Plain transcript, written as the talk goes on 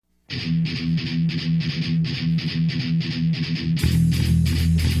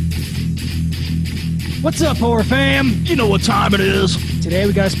What's up, horror fam? You know what time it is. Today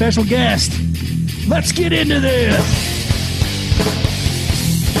we got a special guest. Let's get into this.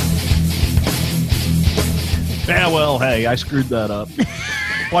 Yeah, well, hey, I screwed that up.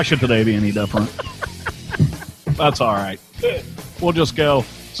 Why should today be any different? That's all right. We'll just go.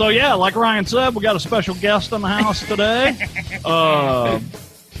 So, yeah, like Ryan said, we got a special guest in the house today.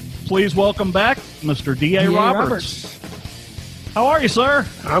 Please welcome back Mr. D.A. Roberts. How are you, sir?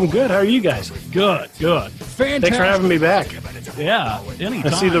 I'm good. How are you guys? Good. Fantastic. Thanks for having me back. Yeah,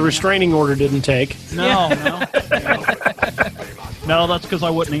 anytime. I see the restraining order didn't take. No. No, that's because I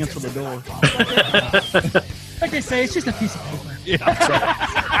wouldn't answer the door. Like they say, it's just a piece of paper.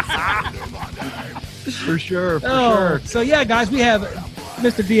 Yeah. For sure. So, yeah, guys, we have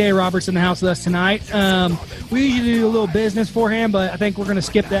Mr. D.A. Roberts in the house with us tonight. We usually do a little business for him, but I think we're going to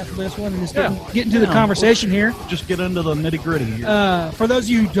skip that for this one and just get into the conversation here. Just get into the nitty-gritty here. For those of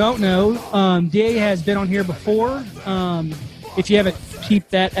you who don't know, D.A. has been on here before. If you haven't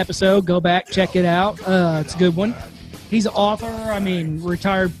peeped that episode, go back, check it out. It's a good one. He's an author,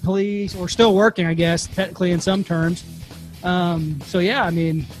 retired police, or still working, I guess, technically in some terms. So, yeah,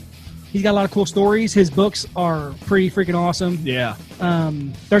 he's got a lot of cool stories. His books are pretty freaking awesome. Yeah.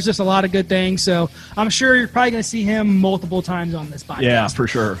 There's just a lot of good things. So I'm sure you're probably going to see him multiple times on this podcast. Yeah, for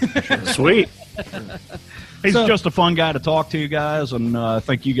sure. Sweet. He's just a fun guy to talk to, you guys, and I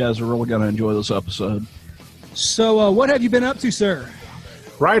think you guys are really going to enjoy this episode. So what have you been up to, sir?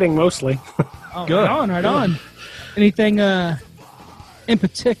 Writing, mostly. Oh, Good. Right on. Anything in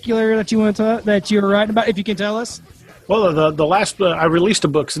particular that you want to that you were writing about, if you can tell us? Well, the last I released a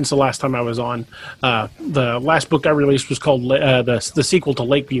book since the last time I was on. The last book I released was called the sequel to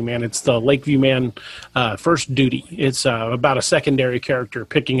Lakeview Man. It's the Lakeview Man First Duty. It's about a secondary character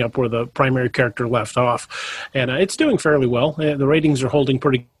picking up where the primary character left off, and it's doing fairly well. The ratings are holding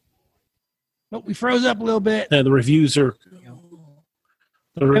pretty. Oh, we froze up a little bit. The reviews are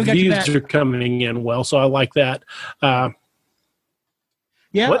coming in well, so I like that. Did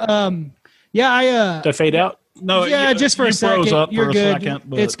I fade out? No, just for a second. You're good.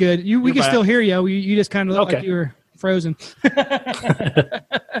 It's good. We can still hear you. You just kind of look like you were frozen.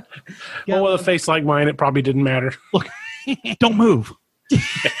 Well, with a face like mine, it probably didn't matter. Look, don't move. I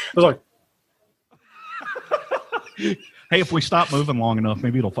was like, hey, if we stop moving long enough,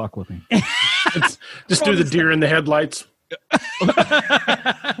 maybe it'll fuck with me. Just do the deer in the headlights.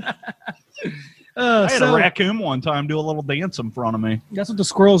 I had a raccoon one time do a little dance in front of me. That's what the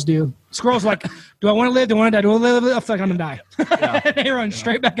squirrels do. Squirrels like, do I want to live? Do I want to die? Do I want to live? I feel like I'm going to die. They run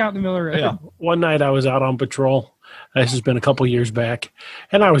straight back out in the middle of the road. Yeah. One night I was out on patrol. This has been a couple years back.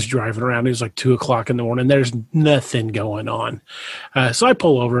 And I was driving around. It was like 2 o'clock in the morning. There's nothing going on. So I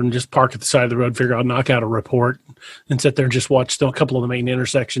pull over and just park at the side of the road, figure I'll knock out a report and sit there and just watch a couple of the main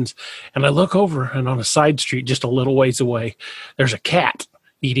intersections. And I look over, and on a side street just a little ways away, there's a cat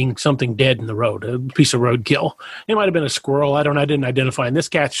eating something dead in the road, a piece of roadkill. It might have been a squirrel. I didn't identify. And this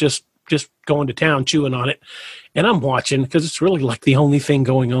cat's just going to town, chewing on it. And I'm watching because it's really like the only thing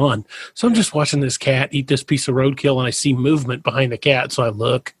going on. So I'm just watching this cat eat this piece of roadkill, and I see movement behind the cat. So I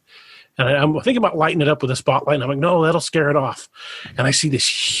look, and I'm thinking about lighting it up with a spotlight. And I'm like, no, that'll scare it off. And I see this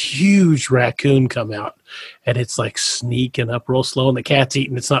huge raccoon come out, and it's like sneaking up real slow, and the cat's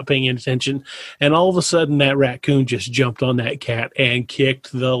eating. It's not paying any attention. And all of a sudden, that raccoon just jumped on that cat and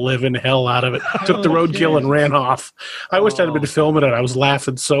kicked the living hell out of it. Took the roadkill and ran off. I wished I'd been filming it. I was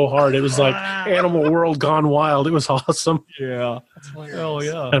laughing so hard. It was like Animal World gone wild. It was awesome. Yeah. Hell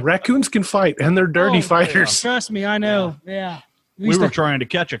yeah. Raccoons can fight, and they're dirty fighters. Trust me, I know. Yeah. We were trying to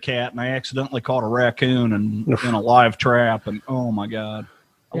catch a cat, and I accidentally caught a raccoon in a live trap, and oh my God.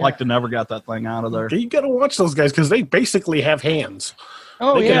 I'd like to never got that thing out of there. You got to watch those guys because they basically have hands.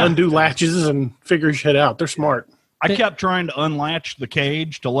 Oh, they can undo latches and figure shit out. They're smart. I kept trying to unlatch the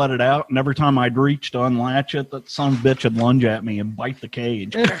cage to let it out, and every time I'd reach to unlatch it, that son of a bitch would lunge at me and bite the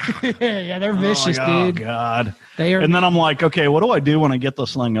cage. Yeah, they're vicious, dude. Oh, God. They are. And then I'm like, okay, what do I do when I get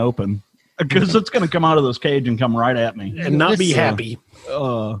this thing open? Because it's going to come out of this cage and come right at me. And not be happy.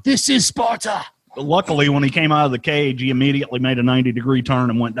 This is Sparta. Luckily, when he came out of the cage, he immediately made a 90-degree turn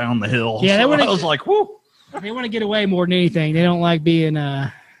and went down the hill. Yeah, so I was like, whoo. They want to get away more than anything. They don't like being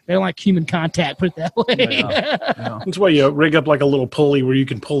they don't like human contact, put it that way. Yeah. That's why you rig up like a little pulley where you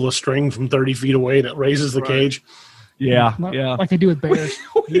can pull the string from 30 feet away and it raises the cage. Yeah, like they do with bears.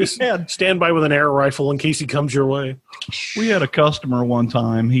 You just stand by with an air rifle in case he comes your way. We had a customer one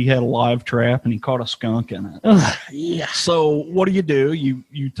time. He had a live trap and he caught a skunk in it. Yeah. So what do?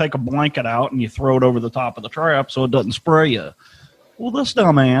 You take a blanket out and you throw it over the top of the trap so it doesn't spray you. Well, this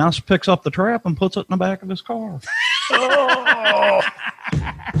dumbass picks up the trap and puts it in the back of his car. Oh.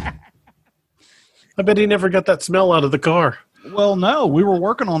 I bet he never got that smell out of the car. Well, no, we were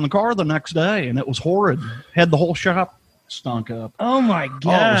working on the car the next day, and it was horrid. Had the whole shop stunk up. Oh my Oh, it was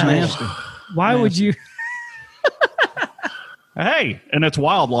god! nasty. Why would you? Hey, and it's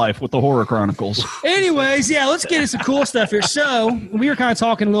wildlife with the Horror Chronicles. Anyways, yeah, let's get into some cool stuff here. So we were kind of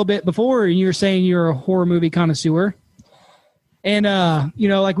talking a little bit before, and you were saying you're a horror movie connoisseur. And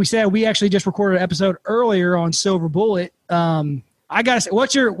like we said, we actually just recorded an episode earlier on Silver Bullet. I gotta say,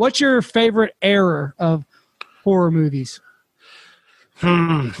 what's your favorite era of horror movies?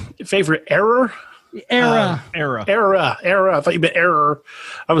 Favorite error? Era. I thought you meant error.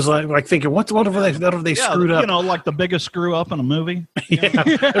 I was like thinking, what have they screwed up? You know, like the biggest screw up in a movie. Yeah,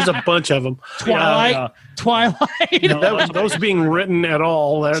 there's a bunch of them. Twilight. Those being written at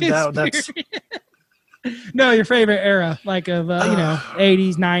all. That's No, your favorite era, like of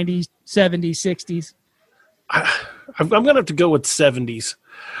 80s, 90s, 70s, 60s. I'm gonna have to go with 70s.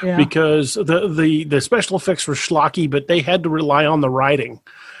 Yeah. Because the special effects were schlocky, but they had to rely on the writing.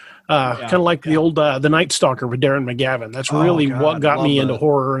 Kind of like the old The Night Stalker with Darren McGavin. That's really what got me into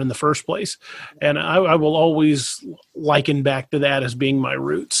horror in the first place. And I will always liken back to that as being my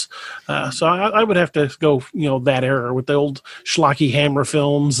roots. So I would have to go, that era with the old schlocky Hammer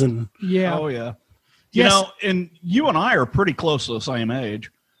films. And yeah. Oh, yeah. You know, and you and I are pretty close to the same age.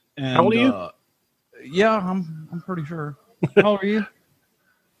 And, how old are you? Yeah, I'm pretty sure. How old are you?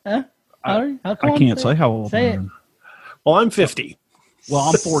 Huh? I can't say how old I am. Well, I'm 50. Well,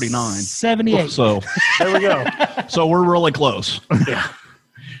 I'm 49. 78. So there we go. So we're really close. Yeah.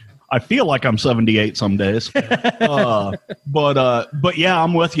 I feel like I'm 78 some days. But yeah,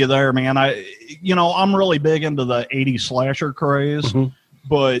 I'm with you there, man. I'm really big into the 80s slasher craze. Mm-hmm.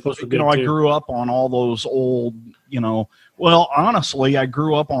 But, I grew up on all those old, well, honestly, I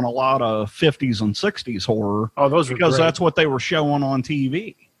grew up on a lot of 50s and 60s horror. Oh, those were because great. that's what they were showing on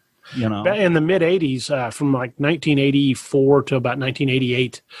TV. In the mid 80s, from like 1984 to about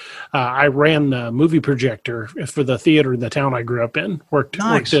 1988, I ran the movie projector for the theater in the town I grew up in. Worked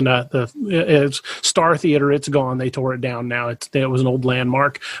in the Star Theater. It's gone. They tore it down now. It was an old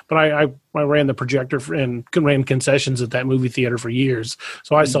landmark. But I ran the projector and ran concessions at that movie theater for years.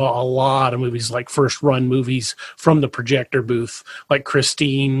 So I saw a lot of movies, like first run movies from the projector booth, like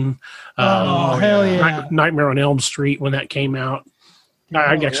Christine. Hell yeah! Nightmare on Elm Street when that came out.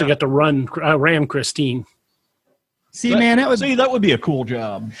 I actually got to ran Christine. That would be a cool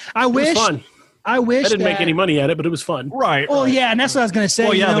job. I wish. It was fun. I wish I didn't make any money at it, but it was fun. Right. Well, yeah, and that's what I was going to say.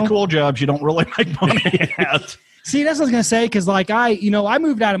 Well, yeah, the cool jobs you don't really make money at. See, that's what I was going to say because, I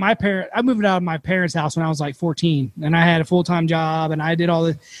moved out of my parents' house when I was like 14, and I had a full-time job, and I did all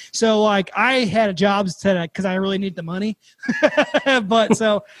this. So, I had a job because I really need the money. But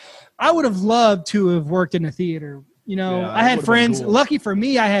so, I would have loved to have worked in a theater. I had friends. Cool. Lucky for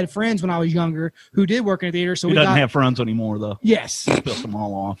me, I had friends when I was younger who did work in a theater. So he doesn't have friends anymore, though. Yes, pissed them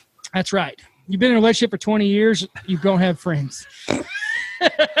all off. That's right. You've been in a relationship for 20 years. You don't have friends.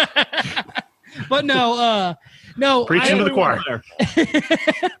 But no. Preaching to the choir.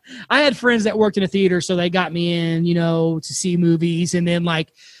 I had friends that worked in a theater, so they got me in, to see movies, and then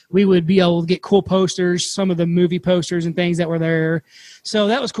we would be able to get cool posters, some of the movie posters and things that were there. So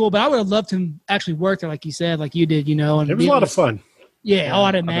that was cool. But I would have loved to actually work there, like you said, like you did, And it was a lot of fun. Yeah,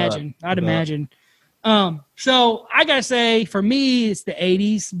 I'd imagine. So I gotta say, for me, it's the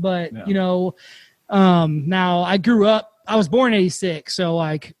 '80s. But now I grew up. I was born in '86,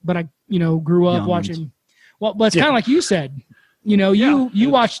 so but I grew up watching. Well, but it's kind of like you said. You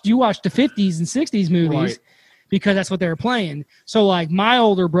watched the '50s and '60s movies. Right. Because that's what they were playing. So my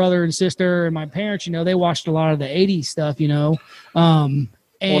older brother and sister and my parents, they watched a lot of the 80s stuff, And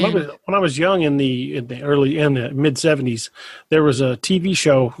when I was young in the mid 70s, there was a TV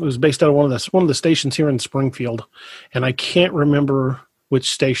show. It was based out of one of the stations here in Springfield, and I can't remember which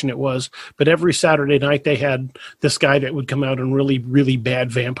station it was, but every Saturday night they had this guy that would come out in really, really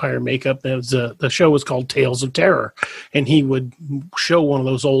bad vampire makeup. The show was called Tales of Terror, and he would show one of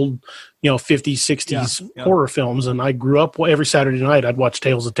those old 50s, 60s horror films. And I grew up every Saturday night, I'd watch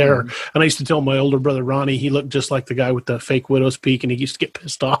Tales of Terror. Mm-hmm. And I used to tell my older brother, Ronnie, he looked just like the guy with the fake widow's peak, and he used to get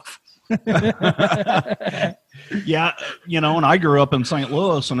pissed off. Yeah. And I grew up in St.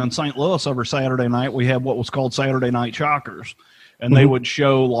 Louis, and in St. Louis every Saturday night, we had what was called Saturday Night Shockers. And they would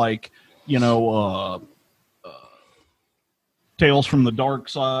show Tales from the Dark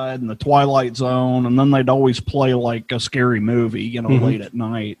Side and the Twilight Zone, and then they'd always play a scary movie, late at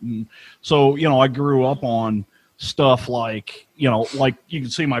night. And so, I grew up on stuff like you can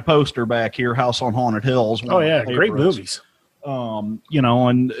see my poster back here, House on Haunted Hills. Oh yeah, great movies.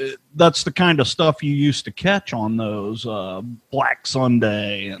 And that's the kind of stuff you used to catch on those Black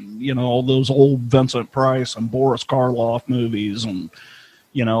Sunday and, all those old Vincent Price and Boris Karloff movies. And,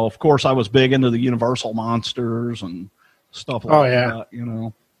 of course, I was big into the Universal Monsters and stuff like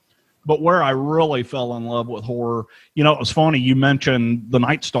that, But where I really fell in love with horror, it was funny. You mentioned The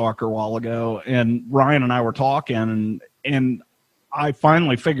Night Stalker a while ago, and Ryan and I were talking, and I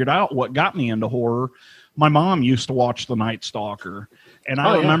finally figured out what got me into horror. My mom used to watch The Night Stalker, and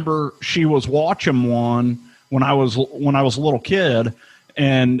I remember she was watching one when I was a little kid,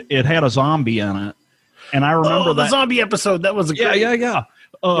 and it had a zombie in it. And I remember the zombie episode. That was a great. Yeah.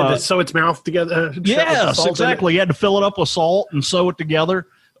 Sew its mouth together. Yes, exactly. You had to fill it up with salt and sew it together.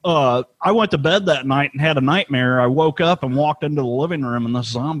 I went to bed that night and had a nightmare. I woke up and walked into the living room, and this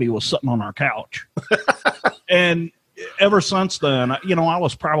zombie was sitting on our couch. And ever since then, I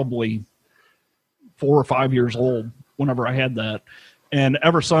was probably 4 or 5 years old whenever I had that. And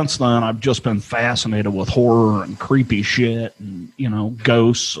ever since then, I've just been fascinated with horror and creepy shit and,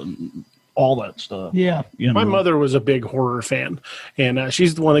 ghosts and all that stuff. Yeah. My mother was a big horror fan, and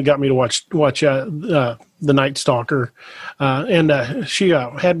she's the one that got me to watch The Night Stalker. And she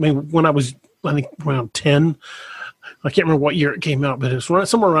had me when I was, I think, around 10. I can't remember what year it came out, but it was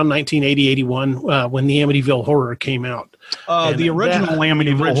somewhere around 1980, 81 when the Amityville Horror came out. The original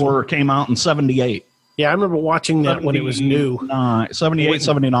Amityville Horror came out in 78. Yeah, I remember watching that when it was new. 78,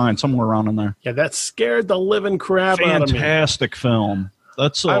 79, somewhere around in there. Yeah, that scared the living crap out of me. Fantastic film.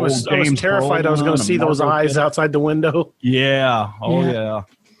 That's I was terrified I was going to see those eyes outside the window. Yeah. Oh,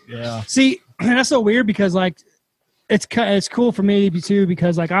 yeah. See, that's so weird because, like, it's cool for me, too,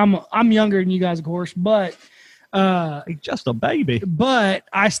 because, like, I'm younger than you guys, of course, but just a baby. But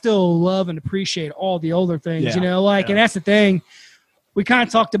I still love and appreciate all the older things, and that's the thing. We kind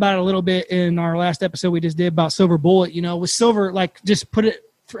of talked about it a little bit in our last episode we just did about Silver Bullet, with Silver, like, just put it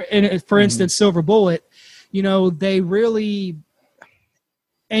for instance, Silver Bullet, they really,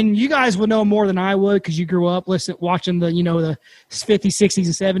 and you guys would know more than I would because you grew up watching the 50s, 60s,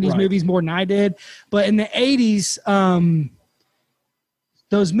 and 70s movies more than I did. But in the 80s,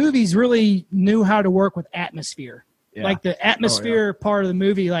 those movies really knew how to work with atmosphere. Yeah. Like the atmosphere part of the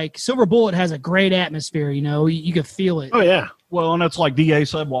movie, like Silver Bullet has a great atmosphere, you could feel it. Oh, yeah. Well, and it's like DA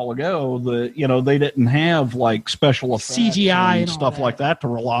said a while ago that, they didn't have like special effects CGI and stuff like that to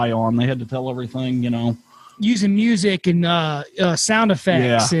rely on. They had to tell everything, using music and sound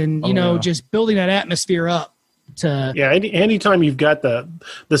effects and, just building that atmosphere up. Anytime you've got the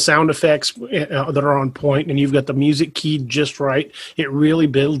sound effects that are on point and you've got the music keyed just right, it really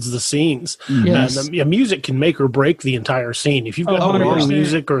builds the scenes. Yes. The music can make or break the entire scene. If you've got the wrong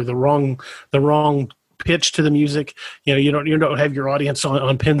music or the wrong pitch to the music, you don't have your audience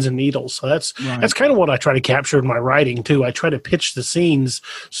on pins and needles. So that's kind of what I try to capture in my writing too. I try to pitch the scenes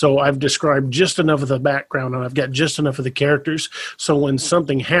so I've described just enough of the background and I've got just enough of the characters. So when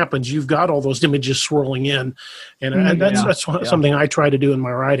something happens, you've got all those images swirling in, and that's something I try to do in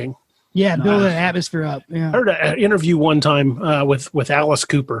my writing. Yeah, build that atmosphere up. Yeah. I heard an interview one time with Alice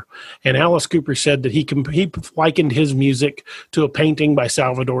Cooper, and Alice Cooper said that he likened his music to a painting by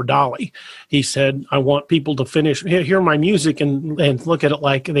Salvador Dali. He said, "I want people to hear my music and look at it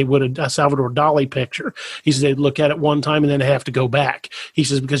like they would a Salvador Dali picture." He said they'd look at it one time and then they have to go back. He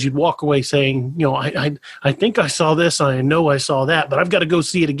says because you'd walk away saying, I think I saw this, I know I saw that, but I've got to go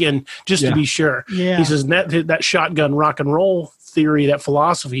see it again just to be sure. Yeah. He says that shotgun rock and roll theory, that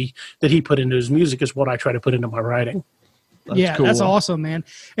philosophy that he put into his music is what I try to put into my writing. That's cool. That's awesome, man.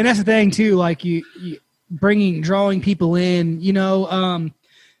 And that's the thing too, like you drawing people in,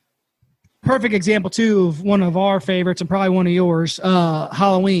 perfect example too of one of our favorites and probably one of yours,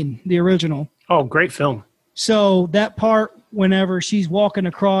 Halloween, the original. Oh, great film. So that part whenever she's walking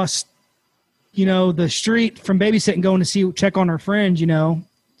across, the street from babysitting going to check on her friends,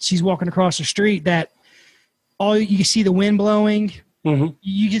 she's walking across the street, that all you see the wind blowing. Mm-hmm.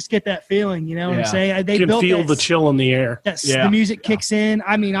 You just get that feeling, what I'm saying? You can feel the chill in the air. The music kicks in.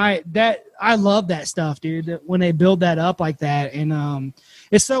 I mean, I love that stuff, dude. When they build that up like that, and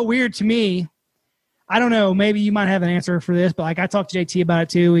it's so weird to me. I don't know. Maybe you might have an answer for this, but like I talked to JT about it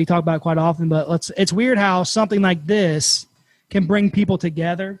too. We talk about it quite often. But it's weird how something like this can bring people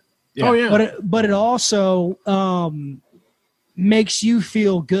together. Yeah. Oh yeah. But it also makes you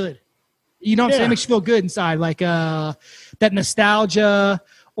feel good. You know what I'm saying? It makes you feel good inside, like that nostalgia,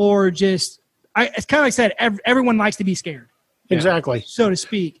 or just it's kind of like I said, everyone likes to be scared. Exactly. So to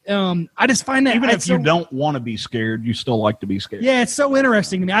speak. I just find that even if you don't want to be scared, you still like to be scared. Yeah, it's so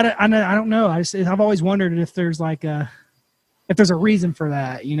interesting to me. I don't know. I've always wondered if there's like if there's a reason for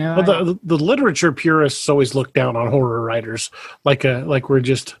that, you know. Well, the literature purists always look down on horror writers like we're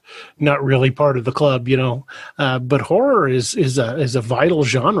just not really part of the club, you know. But horror is a vital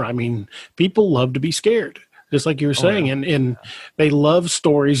genre. I mean, people love to be scared, just like you were saying, and they love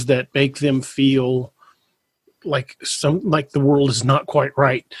stories that make them feel like the world is not quite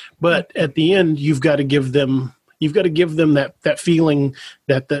right. But at the end, you've got to give them that feeling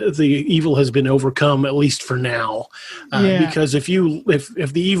that the evil has been overcome, at least for now. Because if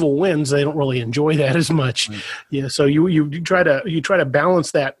the evil wins, they don't really enjoy that as much. Right. Yeah. So you try to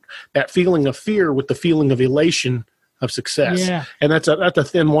balance that feeling of fear with the feeling of elation of success. Yeah. And that's a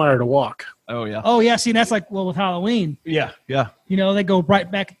thin wire to walk. Oh yeah. Oh yeah. See, that's like, well, with Halloween. Yeah. Yeah. You know, they go right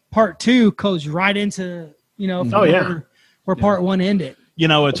back. Part 2 goes right into, you know, where part 1 ended. You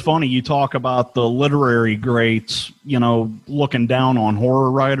know, it's funny. You talk about the literary greats, you know, looking down on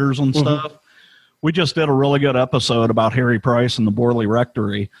horror writers and stuff. We just did a really good episode about Harry Price and the Borley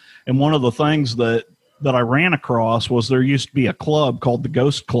Rectory. And one of the things that I ran across was there used to be a club called the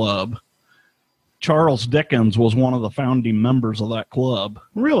Ghost Club. Charles Dickens was one of the founding members of that club.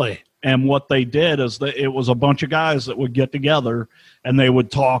 Really? And what they did is that it was a bunch of guys that would get together and they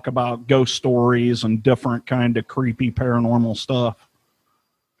would talk about ghost stories and different kind of creepy paranormal stuff.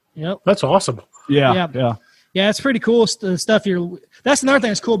 Yep. That's awesome. Yeah. It's pretty cool stuff. That's another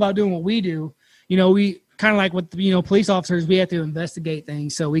thing that's cool about doing what we do. You know, we kind of like with, you know, police officers, we have to investigate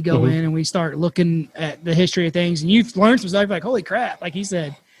things. So we go in and we start looking at the history of things, and you've learned some stuff like, holy crap, like he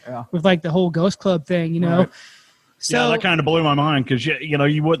said, with like the whole Ghost Club thing, you know. Right. So that kind of blew my mind because you know,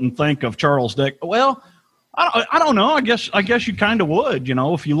 you wouldn't think of Charles Dick. Well, I don't know. I guess you kind of would, you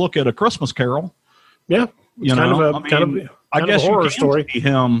know, if you look at A Christmas Carol. Yeah. You know, I guess you can see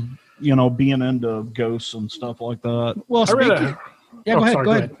him, you know, being into ghosts and stuff like that. Well, go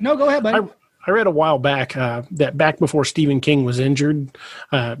ahead. No, go ahead, buddy. I read a while back that back before Stephen King was injured,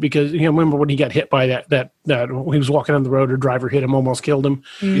 because, you know, remember when he got hit by that he was walking on the road, a driver hit him, almost killed him.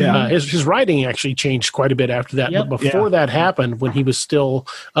 Yeah. His writing actually changed quite a bit after that. Yep. But before that happened, when he was still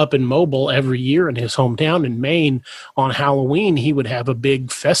up in Mobile every year in his hometown in Maine, on Halloween, he would have a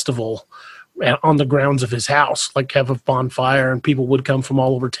big festival on the grounds of his house, like have a bonfire, and people would come from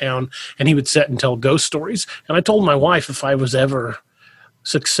all over town, and he would sit and tell ghost stories. And I told my wife, if I was ever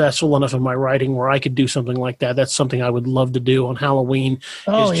successful enough in my writing where I could do something like that, that's something I would love to do on Halloween.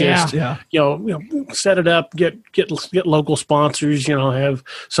 You know, set it up, get local sponsors, you know, have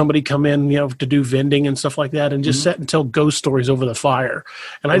somebody come in, you know, to do vending and stuff like that, and just sit and tell ghost stories over the fire.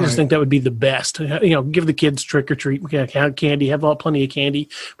 And I just think that would be the best. You know, give the kids trick or treat, have candy, have plenty of candy,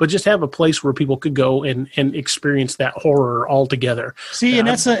 but just have a place where people could go and experience that horror all together. See, and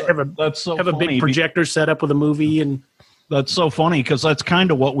that's a big projector set up with a movie. And that's so funny because that's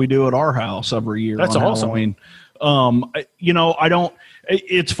kind of what we do at our house every year. That's awesome. Halloween. You know,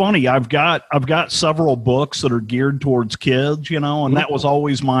 it's funny. I've got several books that are geared towards kids, you know, and that was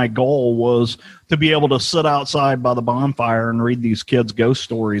always my goal, was to be able to sit outside by the bonfire and read these kids' ghost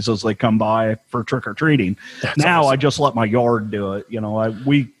stories as they come by for trick or treating. Now awesome. I just let my yard do it. You know,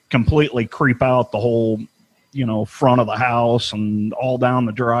 we completely creep out the whole, you know, front of the house and all down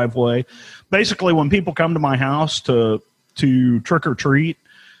the driveway. Basically, when people come to my house to trick or treat,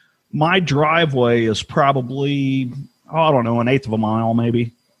 my driveway is probably, I don't know, an eighth of a mile,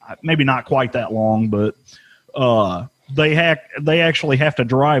 maybe not quite that long, but they actually have to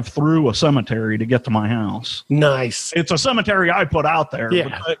drive through a cemetery to get to my house. Nice. It's a cemetery I put out there.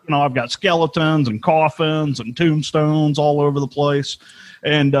 Yeah. But, you know, I've got skeletons and coffins and tombstones all over the place.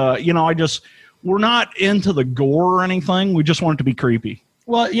 And, you know, we're not into the gore or anything. We just want it to be creepy.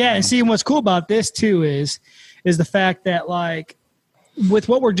 Well, yeah. And see, what's cool about this too is the fact that, like, with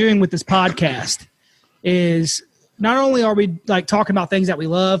what we're doing with this podcast, is not only are we like talking about things that we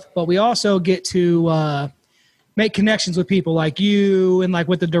love, but we also get to make connections with people like you, and like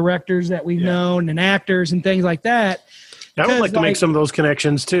with the directors that we've known and actors and things like that. I would like to make some of those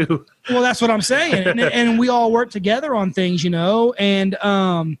connections too. Well, that's what I'm saying. and we all work together on things, you know, and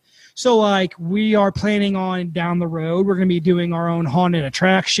so like we are planning on down the road, we're going to be doing our own haunted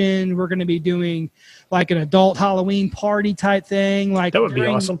attraction. We're going to be doing like an adult Halloween party type thing. Like that would be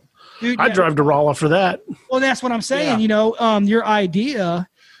awesome. Dude, I'd drive to Rolla for that. Well, that's what I'm saying. You know, your idea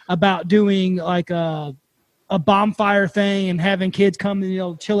about doing like a bonfire thing and having kids come and, you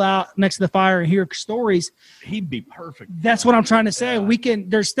know, chill out next to the fire and hear stories. He'd be perfect. That's what I'm trying to say.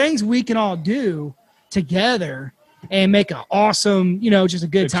 There's things we can all do together and make an awesome, you know, just a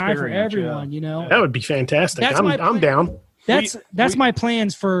good time for everyone, you know. That would be fantastic. I'm down. that's my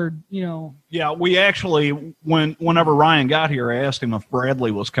plans for, you know. Yeah, we actually, whenever Ryan got here, I asked him if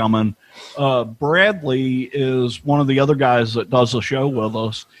Bradley was coming. Bradley is one of the other guys that does the show with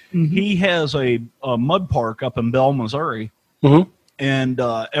us. Mm-hmm. He has a mud park up in Bell, Missouri. Mm-hmm. And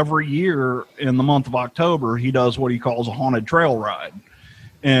every year in the month of October, he does what he calls a haunted trail ride.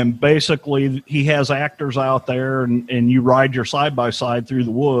 And basically, he has actors out there, and you ride your side-by-side through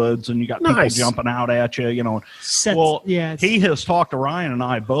the woods, and you got people jumping out at you, you know. He has talked to Ryan and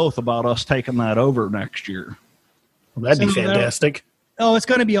I both about us taking that over next year. Well, that'd be fantastic. Oh, it's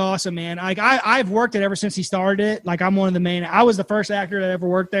going to be awesome, man. Like I've worked it ever since he started it. Like I'm one of the main. I was the first actor that ever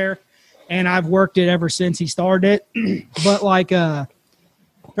worked there, and I've worked it ever since he started it. But like,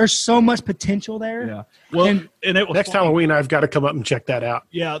 there's so much potential there. Yeah. Well, and it was next Halloween, I've got to come up and check that out.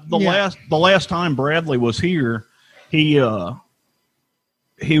 Yeah. The last time Bradley was here, he was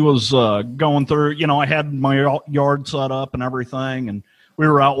going through. You know, I had my yard set up and everything, and we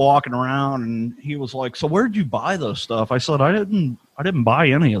were out walking around, and he was like, "So where'd you buy this stuff?" I said, "I didn't buy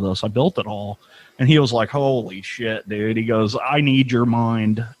any of this. I built it all." And he was like, "Holy shit, dude." He goes, "I need your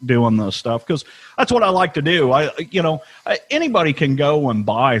mind doing this stuff." Because that's what I like to do. Anybody can go and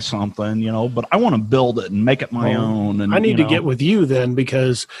buy something, you know, but I want to build it and make it my own. And I need to get with you then,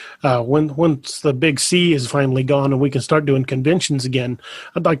 because once the big C is finally gone and we can start doing conventions again,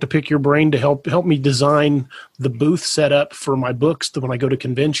 I'd like to pick your brain to help me design the booth setup for my books when I go to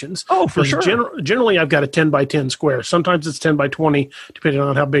conventions. Oh, for sure. Generally, I've got a 10 by 10 square. Sometimes it's 10 by 20, depending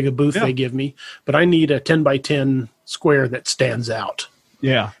on how big a booth they give me. But I need a 10 by 10 square that stands out.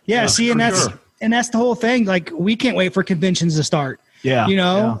 Yeah. See, and that's the whole thing. Like, we can't wait for conventions to start. Yeah. You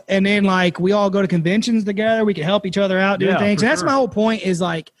know, and then like we all go to conventions together. We can help each other out doing things. And that's my whole point is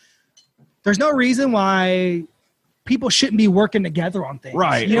like, there's no reason why people shouldn't be working together on things.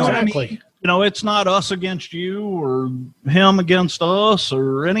 Right. You know exactly. what I mean? You know, it's not us against you or him against us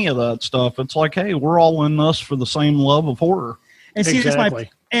or any of that stuff. It's like, hey, we're all in this for the same love of horror. And see,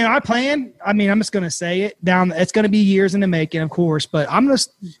 and I plan, I mean, I'm just going to say it down. It's going to be years in the making, of course, but I'm going to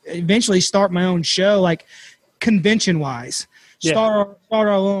eventually start my own show, like convention wise. Start our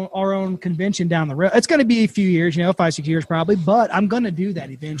own convention down the road. It's going to be a few years, 5-6 years probably, but I'm going to do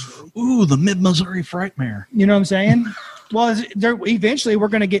that eventually. Ooh, the Mid-Missouri Frightmare. You know what I'm saying? Well, eventually we're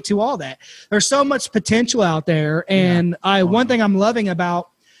going to get to all that. There's so much potential out there, and one thing I'm loving about,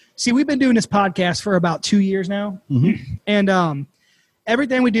 we've been doing this podcast for about 2 years now, and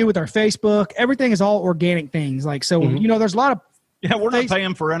everything we do with our Facebook, everything is all organic things. Like, so there's a lot of we're not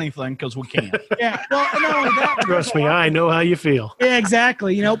paying for anything because we can't. Well, not only that, trust me, I know how you feel. Yeah,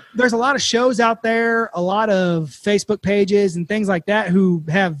 exactly. There's a lot of shows out there, a lot of Facebook pages and things like that who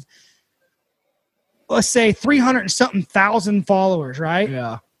have, let's say, 300 and something thousand followers, right?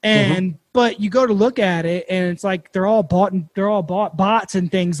 Yeah. And but you go to look at it, and it's like they're all bought bots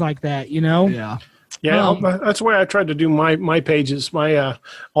and things like that. Yeah. Yeah, that's why I tried to do my pages, my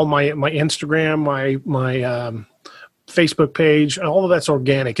all my Instagram, my Facebook page, all of that's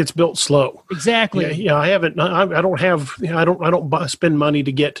organic. It's built slow. Exactly. Yeah, I haven't. I don't spend money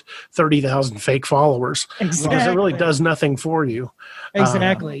to get 30,000 fake followers. Exactly. Because it really does nothing for you.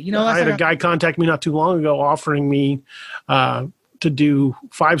 Exactly. I had a guy contact me not too long ago offering me to do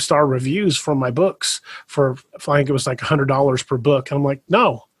 5-star reviews for my books for, I think it was like $100 per book. I'm like,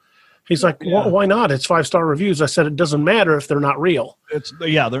 no. He's like, well, why not? It's 5-star reviews. I said, it doesn't matter if they're not real. I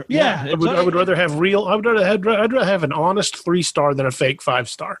would rather have real. I'd rather have an honest 3-star than a fake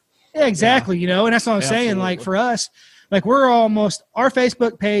 5-star. Yeah, exactly. And that's what I'm saying. Like for us, like our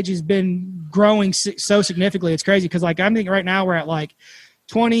Facebook page has been growing so significantly. It's crazy because like I'm thinking right now we're at like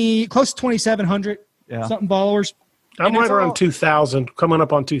close to 2,700 something followers. I'm right around 2,000, coming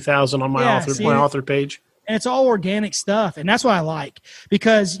up on 2,000 on my author page. And it's all organic stuff. And that's what I like.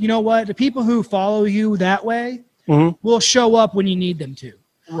 Because you know what? The people who follow you that way will show up when you need them to.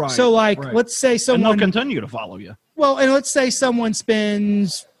 Right. So, let's say someone... And they'll continue to follow you. Well, and let's say someone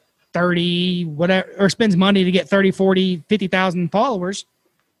spends 30, whatever, or spends money to get 30, 40, 50,000 followers.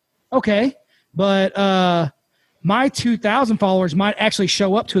 Okay. But my 2,000 followers might actually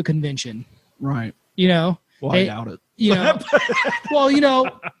show up to a convention. Right. Well, I doubt it. Well, you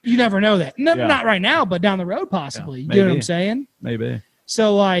never know that. No, not right now, but down the road, possibly. You know what I'm saying? Maybe.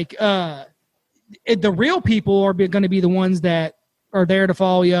 So, the real people are going to be the ones that are there to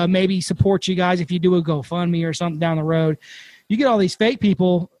follow you, maybe support you guys if you do a GoFundMe or something down the road. You get all these fake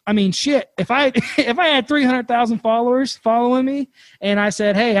people. I mean, shit. If I had 300,000 followers following me, and I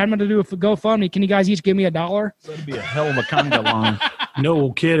said, "Hey, I'm going to do a GoFundMe. Can you guys each give me $1?" That'd be a hell of a conga line.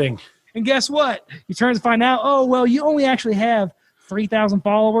 No kidding. And guess what? You turn to find out, oh, well, you only actually have 3,000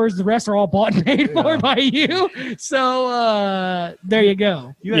 followers. The rest are all bought and paid for by you. So there you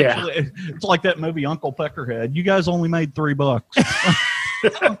go. Actually, it's like that movie Uncle Peckerhead. You guys only made $3.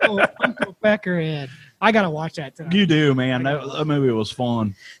 Uncle Peckerhead. I gotta watch that tonight. You do, man. That movie was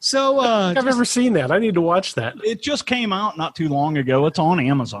fun. So I've never seen that. I need to watch that. It just came out not too long ago. It's on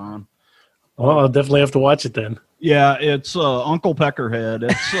Amazon. Well, I'll definitely have to watch it then. Yeah, it's Uncle Peckerhead.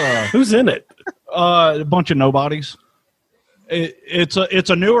 It's who's in it? A bunch of nobodies. It's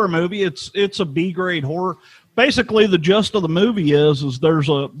a newer movie. It's a B grade horror. Basically, the gist of the movie is there's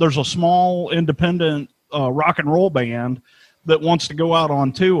a small independent rock and roll band that wants to go out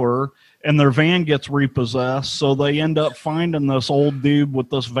on tour, and their van gets repossessed, so they end up finding this old dude with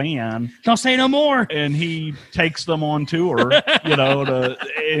this van. Don't say no more. And he takes them on tour,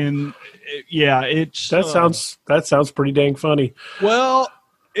 That sounds pretty dang funny. Well,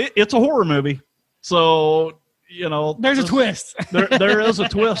 it's a horror movie, so there's a twist. There is a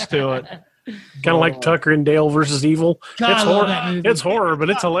twist to it. Kind of like Tucker and Dale versus Evil. God, it's I love horror. that movie. It's horror, but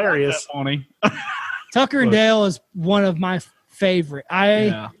it's hilarious. Funny. Tucker and Dale is one of my favorite.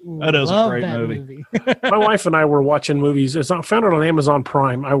 That is a great movie. My wife and I were watching movies. I found it on Amazon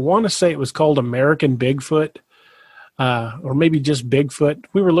Prime. I want to say it was called American Bigfoot. Or maybe just Bigfoot.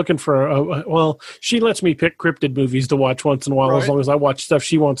 We were looking for she lets me pick cryptid movies to watch once in a while, as long as I watch stuff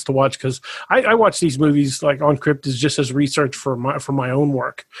she wants to watch, because I watch these movies like on cryptids just as research for my own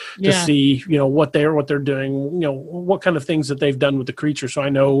work to see what they're doing, what kind of things that they've done with the creature, so I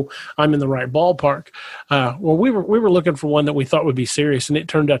know I'm in the right ballpark. We were looking for one that we thought would be serious, and it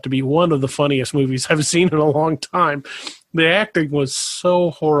turned out to be one of the funniest movies I've seen in a long time. The acting was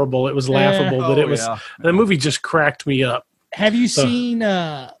so horrible; it was laughable. The movie just cracked me up. Have you seen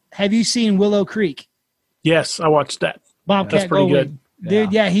Willow Creek? Yes, I watched that. Bobcat That's pretty Goldwyn. good,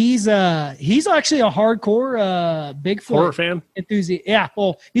 dude. Yeah, he's actually a hardcore Bigfoot horror fan enthusiast. Yeah,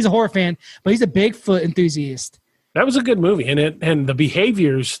 well, he's a horror fan, but he's a Bigfoot enthusiast. That was a good movie, and the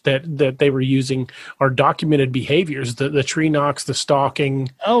behaviors that they were using are documented behaviors. The tree knocks, the stalking.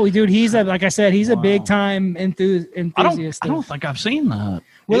 Oh, dude, he's a big time enthusiast. I don't think I've seen that.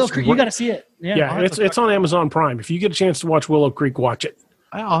 Willow Creek, you got to see it. Yeah, it's on Amazon Prime. If you get a chance to watch Willow Creek, watch it.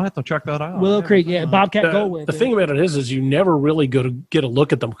 I'll have to check that out. Willow Creek, Bobcat Goldwyn. The thing about it is you never really get a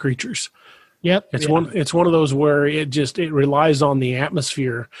look at them creatures. Yep, it's one of those where it relies on the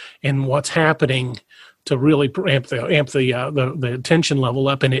atmosphere and what's happening to really amp the attention level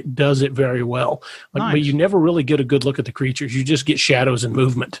up, and it does it very well. Nice. But you never really get a good look at the creatures. You just get shadows and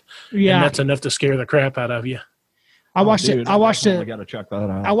movement, and that's enough to scare the crap out of you. I watched it. I watched it. Got to check that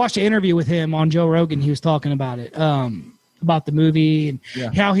out. I watched an interview with him on Joe Rogan. He was talking about it, about the movie and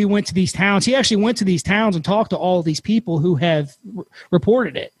how he went to these towns. He actually went to these towns and talked to all of these people who have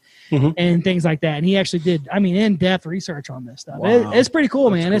reported it. Mm-hmm. And things like that, and he actually did. In-depth research on this stuff. Wow. It's pretty cool,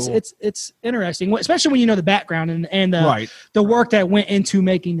 man. Cool. It's interesting, especially when you know the background and the work that went into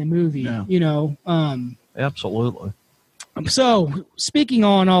making the movie. Yeah. Absolutely. So, speaking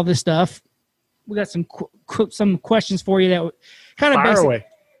on all this stuff, we got some questions for you that kind of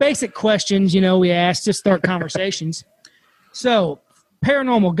basic questions. We ask to start conversations. So,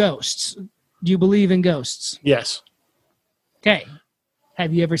 paranormal ghosts. Do you believe in ghosts? Yes. Okay.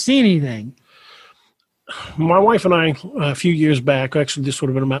 Have you ever seen anything? My wife and I, a few years back, actually this would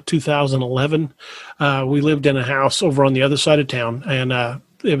have been about 2011, we lived in a house over on the other side of town, and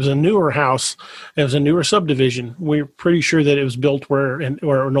it was a newer house. It was a newer subdivision. We're pretty sure that it was built where an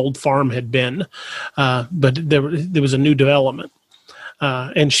old farm had been, but there was a new development.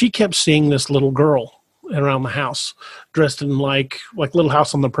 And she kept seeing this little girl around the house dressed in like Little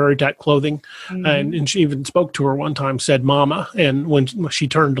House on the Prairie type clothing. Mm-hmm. And she even spoke to her one time, said mama, and when she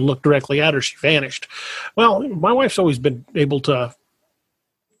turned to look directly at her, she vanished. Well, my wife's always been able to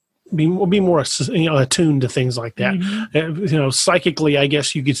be more attuned to things like that. Mm-hmm. Psychically, I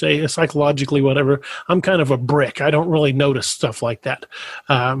guess you could say, psychologically, whatever. I'm kind of a brick. I don't really notice stuff like that.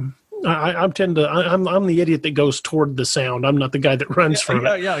 I'm the idiot that goes toward the sound. I'm not the guy that runs from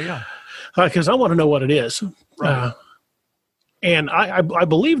it. Yeah. Because I want to know what it is. Right. And I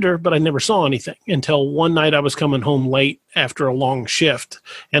believed her, but I never saw anything until one night I was coming home late after a long shift.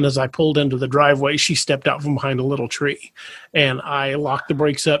 And as I pulled into the driveway, she stepped out from behind a little tree. And I locked the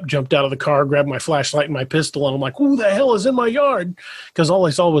brakes up, jumped out of the car, grabbed my flashlight and my pistol, and I'm like, who the hell is in my yard? Because all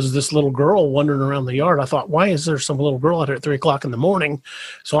I saw was this little girl wandering around the yard. I thought, why is there some little girl out here at 3 o'clock in the morning?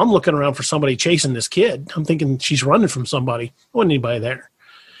 So I'm looking around for somebody chasing this kid. I'm thinking she's running from somebody. There wasn't anybody there.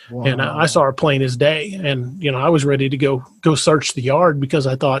 Wow. And I saw her plain as day, and I was ready to go search the yard because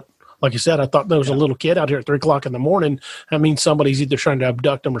I thought like I said, I thought there was a little kid out here at 3:00 in the morning. That means somebody's either trying to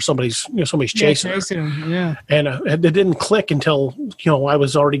abduct them or somebody's chasing them. Yeah. And it didn't click until, I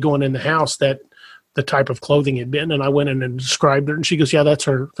was already going in the house that the type of clothing had been. And I went in and described her, and she goes, yeah, that's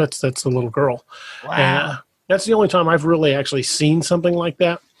her. That's the little girl. Wow. And, that's the only time I've really actually seen something like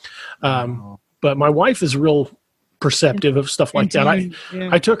that. But my wife is real perceptive of stuff like that.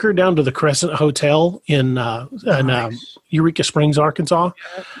 I took her down to the Crescent Hotel in Eureka Springs, Arkansas.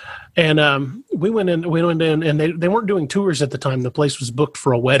 Yeah. And we went in, and they weren't doing tours at the time. The place was booked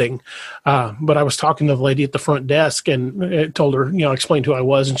for a wedding. But I was talking to the lady at the front desk and told her, explained who I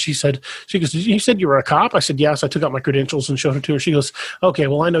was. And she goes, you said you were a cop? I said, yes. I took out my credentials and showed it to her. She goes, okay,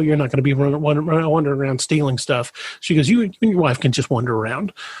 well, I know you're not going to be wandering around stealing stuff. She goes, you and your wife can just wander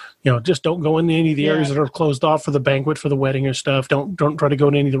around. Just don't go in any of the areas that are closed off for the banquet, for the wedding or stuff. Don't try to go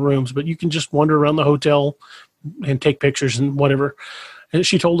to any of the rooms, but you can just wander around the hotel and take pictures and whatever. And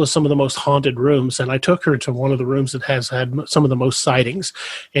she told us some of the most haunted rooms, and I took her to one of the rooms that has had some of the most sightings.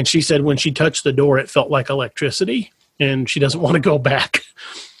 And she said when she touched the door, it felt like electricity, and she doesn't want to go back.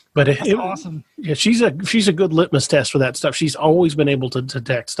 But That's awesome. Yeah, she's a good litmus test for that stuff. She's always been able to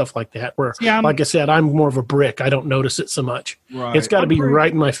detect stuff like that. Where, like I said, I'm more of a brick. I don't notice it so much. Right. It's got to be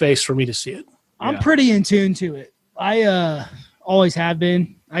right in my face for me to see it. I'm pretty in tune to it. I always have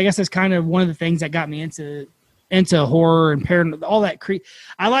been. I guess that's kind of one of the things that got me into horror and paranormal, all that.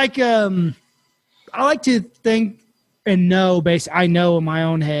 I like to think and know. I know in my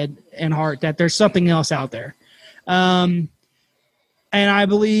own head and heart that there's something else out there. And I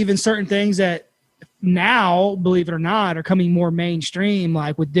believe in certain things that now, believe it or not, are coming more mainstream,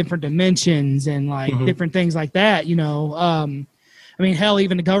 like with different dimensions and like different things like that, I mean, hell,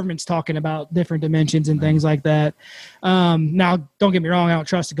 even the government's talking about different dimensions and things like that. Now, don't get me wrong, I don't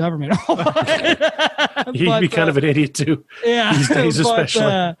trust the government. You'd be kind of an idiot too. Yeah. These days,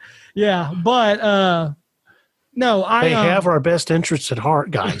 especially. No, they have our best interests at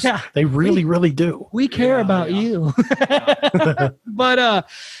heart, guys. Yeah, they really, really do. We care about you. But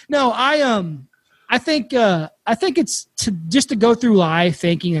no, I think it's just to go through life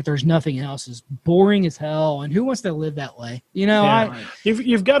thinking that there's nothing else is boring as hell, and who wants to live that way?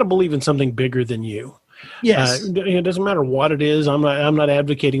 You've got to believe in something bigger than you. Yes, it doesn't matter what it is. I'm not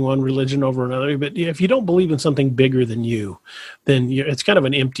advocating one religion over another, but if you don't believe in something bigger than you, then it's kind of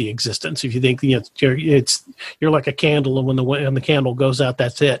an empty existence. If you think you're like a candle, and when the candle goes out,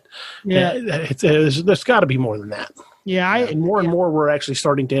 that's it. Yeah, there's got to be more than that. Yeah, and more we're actually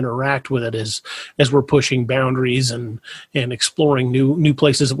starting to interact with it as we're pushing boundaries and exploring new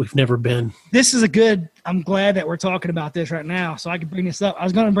places that we've never been. This is I'm glad that we're talking about this right now, so I can bring this up. I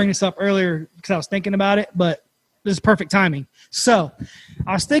was going to bring this up earlier because I was thinking about it, but this is perfect timing. So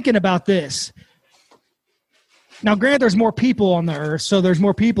I was thinking about this. Now, granted, there's more people on the earth, so there's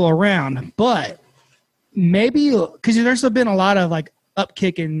more people around, but maybe because there's been a lot of like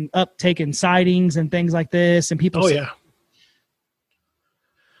uptaken sightings and things like this, and people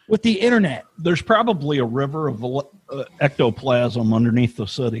with the internet, there's probably a river of ectoplasm underneath the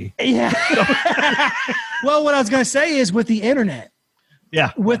city. Yeah. Well, what I was going to say is with the internet,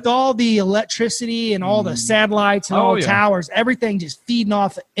 with all the electricity and all the satellites and all the towers, everything just feeding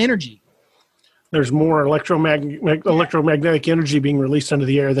off energy. There's more electromagnetic energy being released into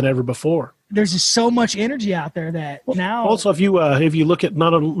the air than ever before. There's just so much energy out there that now. Also, if you look at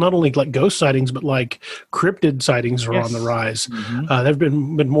not only like ghost sightings, but like cryptid sightings are on the rise. Mm-hmm. There've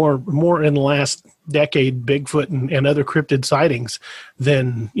been more in the last decade, Bigfoot and other cryptid sightings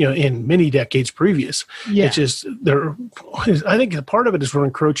than in many decades previous. Yeah. It's just I think a part of it is we're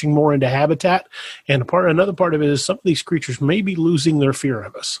encroaching more into habitat, and another part of it is some of these creatures may be losing their fear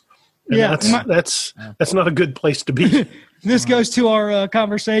of us. And that's not a good place to be. This goes to our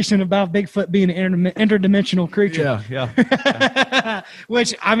conversation about Bigfoot being an interdimensional creature. Yeah.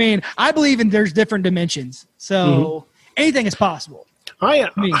 Which, I mean, I believe there's different dimensions. So anything is possible.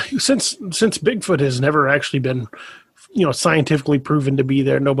 Since Bigfoot has never actually been, scientifically proven to be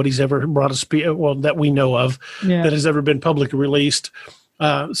there, nobody's ever brought that we know of that has ever been publicly released.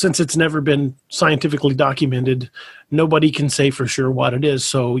 Since it's never been scientifically documented, nobody can say for sure what it is.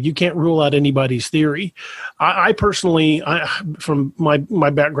 So you can't rule out anybody's theory. I personally, from my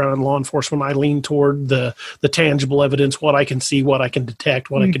background in law enforcement, I lean toward the tangible evidence, what I can see, what I can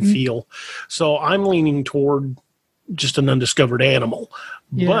detect, what I can feel. So I'm leaning toward just an undiscovered animal.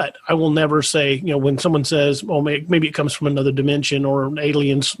 Yeah. But I will never say, when someone says, "Oh, maybe it comes from another dimension," or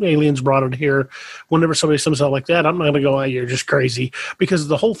aliens brought it here. Whenever somebody says out like that, I'm not going to go, "Oh, you're just crazy," because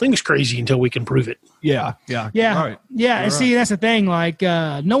the whole thing's crazy until we can prove it. Yeah. All right. Yeah, and see, that's the thing. Like,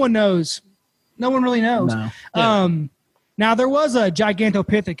 no one knows. No one really knows. No. Now there was a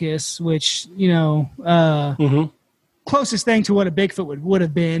Gigantopithecus, which closest thing to what a Bigfoot would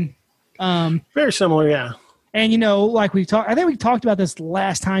have been. Very similar, yeah. And like I think we talked about this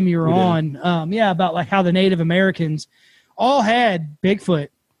last time you were on. About like how the Native Americans all had Bigfoot.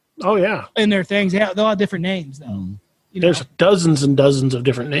 Oh yeah, in their things. They all have different names though. There's dozens and dozens of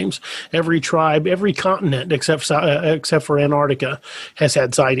different names. Every tribe, every continent except for Antarctica has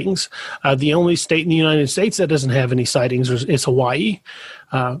had sightings. The only state in the United States that doesn't have any sightings is Hawaii.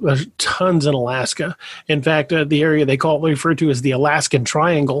 There's tons in Alaska. In fact, the area they refer to as the Alaskan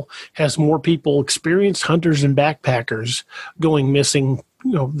Triangle has more people, experienced hunters and backpackers, going missing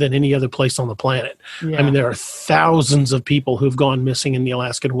than any other place on the planet. Yeah. I mean, there are thousands of people who've gone missing in the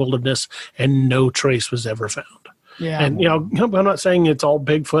Alaskan wilderness, and no trace was ever found. Yeah, and I'm not saying it's all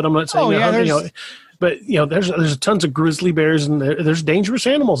Bigfoot. I'm not saying but there's tons of grizzly bears and there's dangerous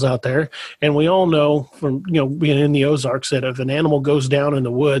animals out there. And we all know from being in the Ozarks that if an animal goes down in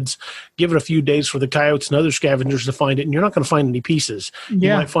the woods, give it a few days for the coyotes and other scavengers to find it, and you're not going to find any pieces.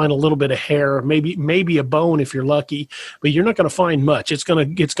 Yeah. You might find a little bit of hair, maybe a bone if you're lucky, but you're not going to find much. It's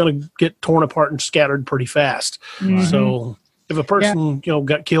going to get torn apart and scattered pretty fast. Mm-hmm. So. If a person,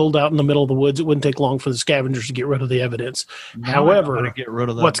 got killed out in the middle of the woods, it wouldn't take long for the scavengers to get rid of the evidence. However, get rid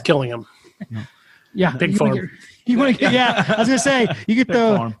of that. What's killing them? Yeah, pig farm. I was gonna say you get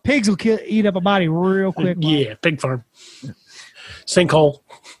the farm. Pigs will eat up a body real quick. Yeah, pig farm. Sinkhole.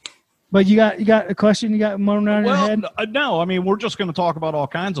 But you got a question? You got one on your head? No. I mean, we're just going to talk about all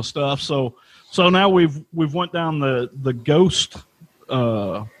kinds of stuff. So now we've went down the ghost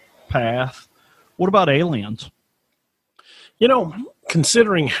path. What about aliens?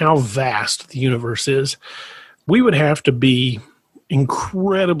 Considering how vast the universe is, we would have to be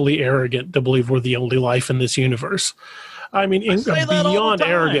incredibly arrogant to believe we're the only life in this universe. I mean, beyond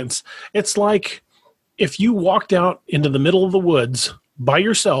arrogance. It's like if you walked out into the middle of the woods by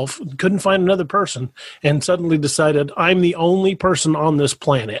yourself, couldn't find another person, and suddenly decided, I'm the only person on this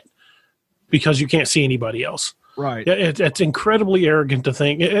planet because you can't see anybody else. Right. It's incredibly arrogant to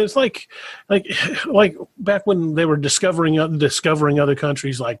think. It's like back when they were discovering other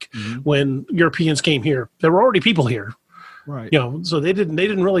countries, like when Europeans came here, there were already people here. Right. So they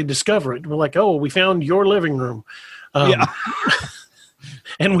didn't really discover it. We're like, oh, we found your living room.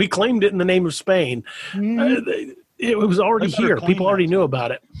 And we claimed it in the name of Spain. It was already here. People already knew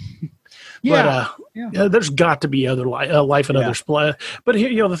about it. Yeah. But there's got to be other life in other planets. But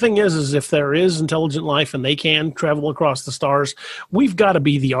here, the thing is if there is intelligent life and they can travel across the stars, we've got to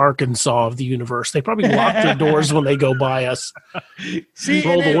be the Arkansas of the universe. They probably lock their doors when they go by us.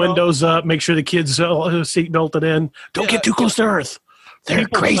 Roll the windows up, make sure the kids seat belted in. Don't get too close to Earth. They're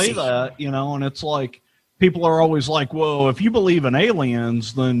people crazy. Say that, and it's like people are always like, "Well, if you believe in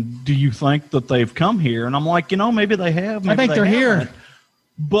aliens, then do you think that they've come here?" And I'm like, maybe they have. Maybe I think they're here.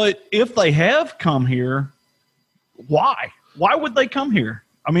 But if they have come here, why? Why would they come here?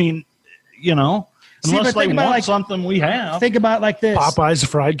 I mean, unless they want something we have. Think about it like this. Popeyes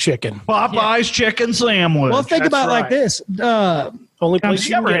fried chicken. Popeyes chicken sandwich. Well, think about it like this. Only place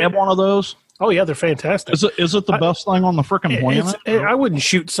you ever had one of those? Oh, yeah, they're fantastic. Is it the best thing on the freaking planet? I wouldn't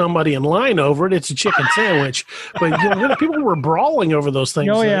shoot somebody in line over it. It's a chicken sandwich. But people were brawling over those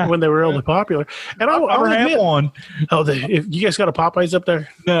things when they were really popular. And I'll have one. Oh, if you guys got a Popeyes up there?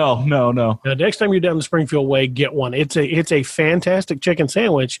 No. Next time you're down the Springfield Way, get one. It's a fantastic chicken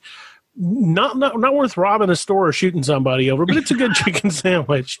sandwich. Not worth robbing a store or shooting somebody over, but it's a good chicken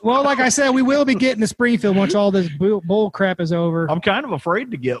sandwich. Well, like I said, we will be getting to Springfield once all this bull crap is over. I'm kind of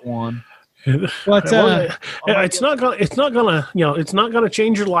afraid to get one. But it's not gonna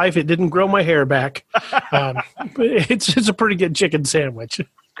change your life. It didn't grow my hair back. It's a pretty good chicken sandwich.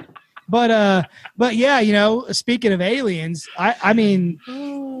 But yeah, speaking of aliens, I mean,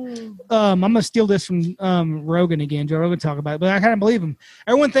 I'm gonna steal this from Rogan again. Joe Rogan talk about it, but I kind of believe him.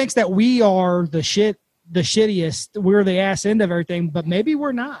 Everyone thinks that we are the shittiest. We're the ass end of everything, but maybe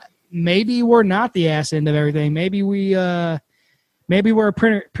we're not. Maybe we're not the ass end of everything. Maybe we're a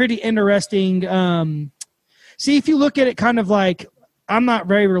pretty interesting. See, if you look at it kind of like, I'm not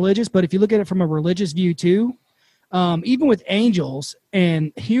very religious, but if you look at it from a religious view too, even with angels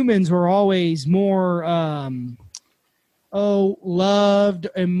and humans were always more, loved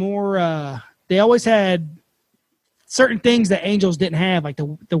and more, they always had certain things that angels didn't have, like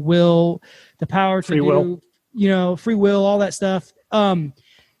the will, the power to free will, free will, all that stuff.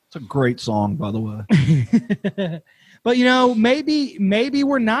 It's a great song, by the way. But maybe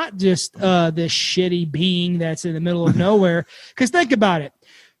we're not just this shitty being that's in the middle of nowhere. Because think about it: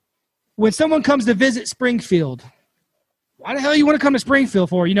 when someone comes to visit Springfield, why the hell you want to come to Springfield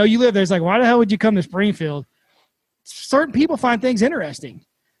for? You live there. It's like, why the hell would you come to Springfield? certain people find things interesting,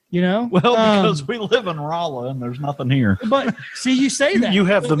 you know? Well, because we live in Rolla and there's nothing here. But see, you say that. You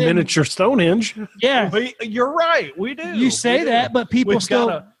have the miniature Stonehenge. Yeah. You're right. We do. You say that, but people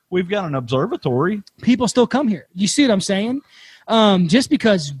we've got an observatory. People still come here. You see what I'm saying? Just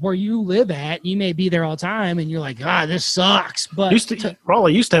because where you live at, you may be there all the time and you're like, this sucks. But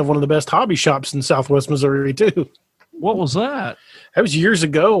Raleigh used to have one of the best hobby shops in Southwest Missouri too. What was that? That was years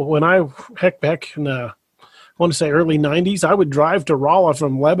ago when back in I want to say early 90s, I would drive to Rolla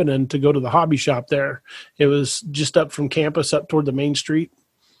from Lebanon to go to the hobby shop there. It was just up from campus up toward the main street.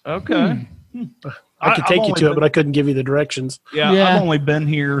 Okay. I could take you to it, but I couldn't give you the directions. Yeah, I've only been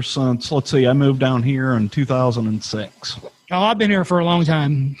here since, let's see, I moved down here in 2006. Oh, I've been here for a long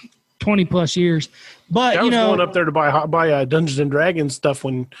time, 20 plus years. But I was going up there to buy Dungeons and Dragons stuff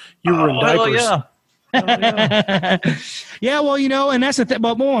when you were in diapers. Yeah. Yeah, well, and that's the thing.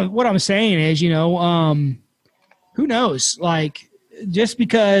 But more, what I'm saying is, who knows? Like, just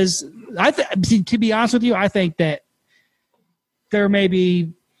because to be honest with you, I think that there may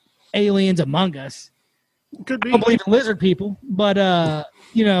be aliens among us. Could be. I don't believe in lizard people, but that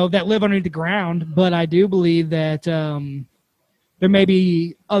live underneath the ground. But I do believe that there may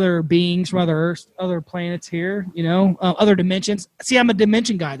be other beings from other planets here. Other dimensions. See, I'm a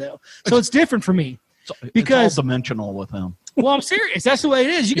dimension guy though, so it's different for me. Because it's all dimensional with him. Well, I'm serious. That's the way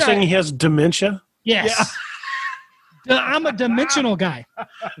it is. You're saying he has dementia? Yes. Yeah. I'm a dimensional guy.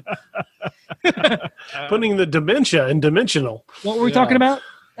 Putting the dementia in dimensional. What were we talking about?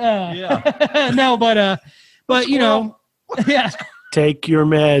 No, but yeah. Take your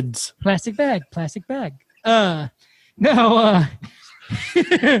meds. Plastic bag. No,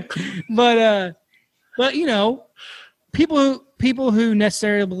 but people who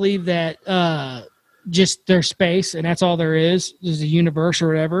necessarily believe that just their space and that's all there is a universe or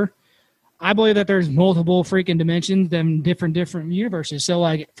whatever. I believe that there's multiple freaking dimensions and different universes. So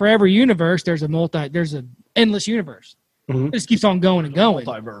like for every universe, there's an endless universe. Mm-hmm. It just keeps on going and going.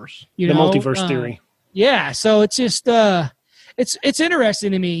 Multiverse. The multiverse theory. Yeah. So it's just it's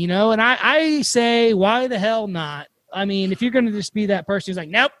interesting to me, and I say, why the hell not? I mean, if you're going to just be that person who's like,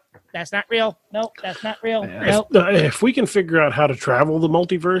 nope, that's not real. Nope, that's not real. Nope. If we can figure out how to travel the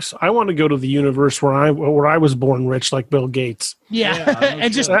multiverse, I want to go to the universe where I was born rich, like Bill Gates. Yeah,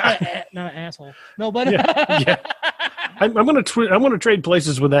 and just not an asshole. No, but yeah. I'm going to trade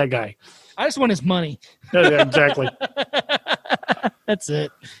places with that guy. I just want his money. Yeah, exactly. That's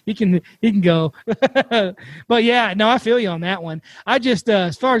it. He can go. But yeah, no, I feel you on that one. I just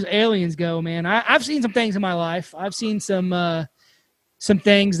as far as aliens go, man, I've seen some things in my life. I've seen some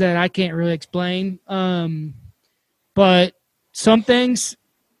things that I can't really explain. But some things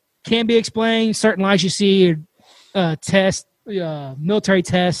can be explained. Certain lights you see, tests, military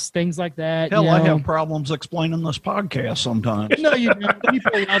tests, things like that. Hell, I have problems explaining this podcast sometimes. No, you don't.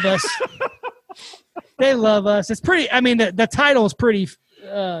 People love us. They love us. It's pretty. I mean, the title is pretty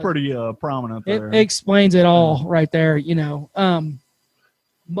prominent there. It explains it all right there.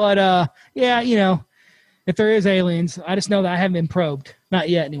 But if there is aliens, I just know that I haven't been probed. Not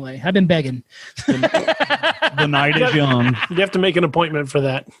yet, anyway. I've been begging. The night is young. You have to make an appointment for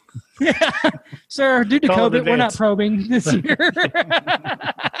that. Yeah. Sir, due to COVID, we're not probing this year.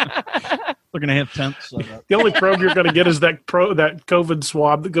 They're going to have tents set up. The only probe you're going to get is that COVID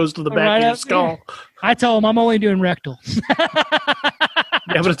swab that goes to the back of your skull. I told him I'm only doing rectal.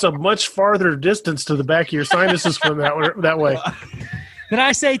 Yeah, but it's a much farther distance to the back of your sinuses from that way. Did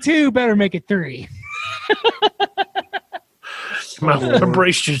I say 2? Better make it 3.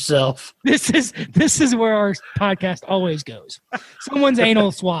 Embrace yourself. This is where our podcast always goes. Someone's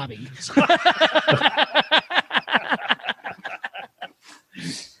anal swabbing.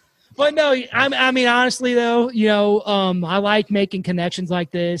 But no, I mean honestly though, I like making connections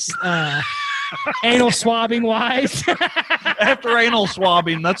like this. Anal swabbing wise. After anal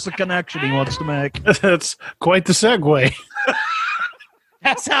swabbing, that's the connection he wants to make. That's quite the segue.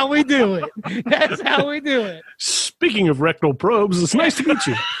 That's how we do it. Speaking of rectal probes, it's nice to meet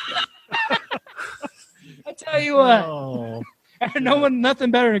you. I tell you what,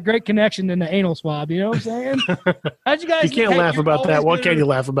 nothing better than a great connection than the anal swab. You know what I'm saying? How'd you guys? You can't laugh about that. What can you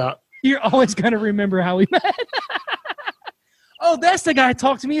laugh about? You're always going to remember how we met. Oh, that's the guy who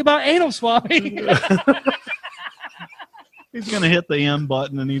talked to me about anal swabbing. He's going to hit the M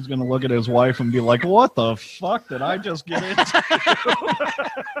button and he's going to look at his wife and be like, what the fuck did I just get into?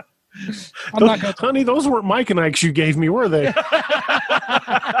 Honey, those weren't Mike and Ike's you gave me, were they?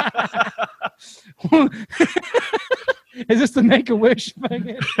 Is this the Make-A-Wish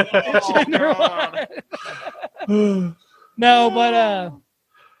thing? No, but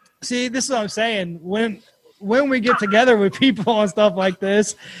see, this is what I'm saying. When when we get together with people and stuff like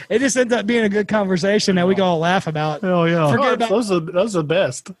this, it just ends up being a good conversation that we can all laugh about. Hell yeah. Forget about, those are the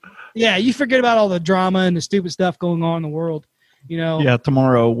best. yeah, you forget about all the drama and the stupid stuff going on in the world. You know, Yeah,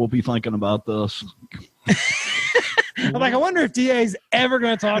 tomorrow we'll be thinking about this. I'm like, I wonder if DA's ever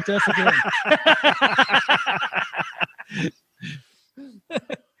going to talk to us again.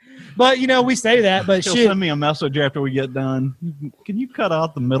 But you know, we say that, but He'll shit. send me a message after we get done. Can you cut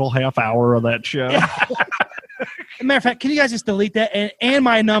out the middle half hour of that show? Matter of fact, can you guys just delete that and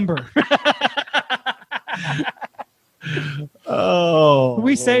my number? Oh,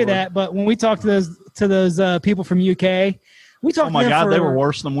 We say Lord. that, but when we talk to those people from UK, we talk. Oh my to them God, for, they were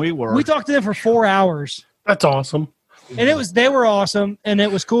worse than we were. We talked to them for 4 hours, That's awesome. and they were awesome, and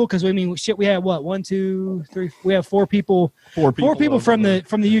it was cool because we had what 1, 2, 3. We have 4 people. Four Four people from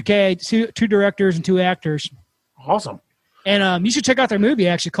over the UK, two directors and 2 actors, Awesome. and you should check out their movie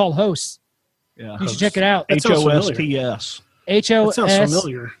actually called Hosts. there. You should check it out. That sounds familiar. HOSTS. That sounds HOS.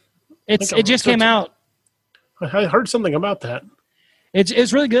 familiar. It just came out. I heard something about that.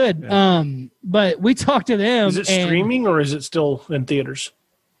 It's really good. Yeah. But we talked to them. Is it and streaming or is it still in theaters?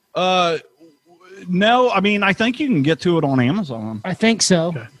 No, I mean, I think you can get to it on Amazon. I think so.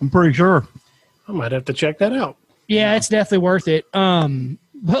 Okay. I'm pretty sure. I might have to check that out. Yeah, it's definitely worth it.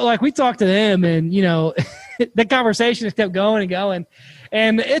 But like we talked to them, and you know, the conversation just kept going and going,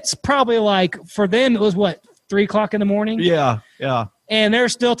 and it's probably like for them it was what 3 o'clock in the morning. Yeah, yeah. And they're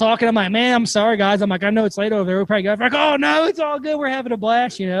still talking. I'm like, man, I'm sorry, guys. I'm like, I know it's late over there. We'll probably go. Like, oh no, it's all good. We're having a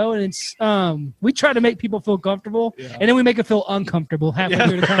blast, you know. And it's we try to make people feel comfortable, Yeah. and then we make them feel uncomfortable halfway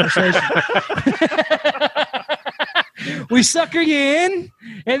through the conversation. We sucker you in,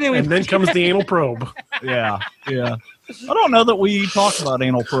 and then comes the anal probe. Yeah, yeah. I don't know that we talked about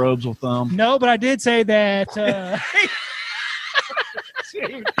anal probes with them. no, but I did say that.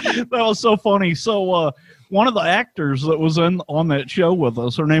 That was so funny. So one of the actors that was on that show with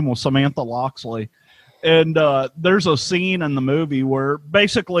us, her name was Samantha Loxley. And there's a scene in the movie where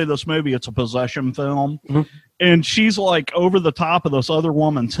basically this movie, it's a possession film. Mhm. And she's like over the top of this other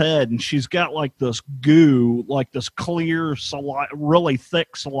woman's head. And she's got like this goo, like this clear, really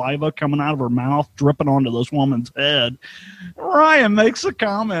thick saliva coming out of her mouth, dripping onto this woman's head. Ryan makes a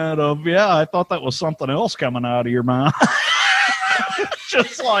comment of, yeah, I thought that was something else coming out of your mouth.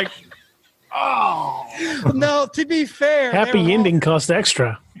 Just like, oh. No, to be fair, they were Happy all- ending cost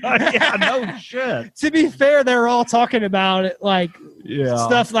extra. Yeah, no shit. To be fair, they were all talking about it, like Yeah.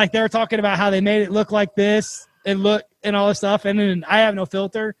 stuff like they were talking about how they made it look like this and look and all this stuff. And then I have no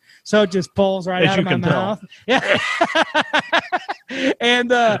filter, so it just pulls right As out you of my can tell. mouth. Yeah. And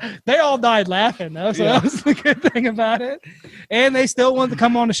they all died laughing though, so Yeah. that was the good thing about it. And they still wanted to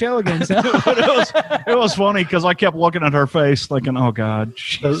come on the show again. So But it was funny because I kept looking at her face thinking, oh God,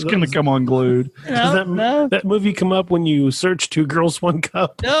 she's going to come unglued. Does that movie come up when you search Two Girls, One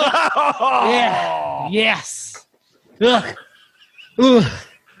Cup? No. Yeah. Yes. Ugh. Ugh.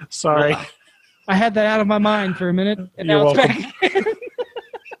 Sorry. I had that out of my mind for a minute, and You're now it's welcome. back.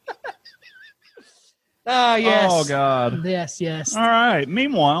 Oh yes. Oh God. Yes, yes. All right.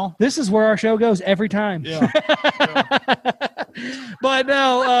 Meanwhile, This is where our show goes every time. yeah. But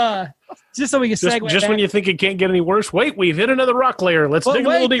no, just so we can segue Just when back. you think it can't get any worse, wait, we've hit another rock layer. Let's But dig a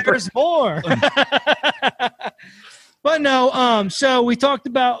little wait, deeper. there's more. But no, so we talked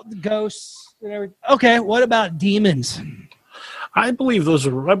about the ghosts and everything. Okay, what about demons? I believe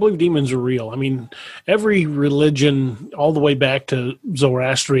demons are real. I mean, every religion, all the way back to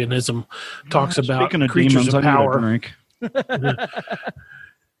Zoroastrianism, talks about Speaking of creatures demons, of I need a power. drink.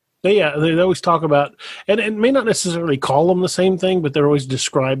 They always talk about, and may not necessarily call them the same thing, but they're always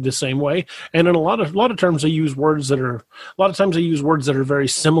described the same way. And in a lot of terms, they use words that are very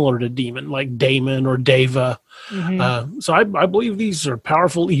similar to demon, like daemon or deva. So I believe these are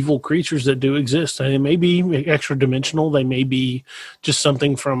powerful, evil creatures that do exist. And they may be extra dimensional. They may be just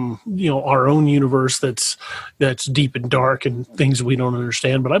something from our own universe that's deep and dark and things we don't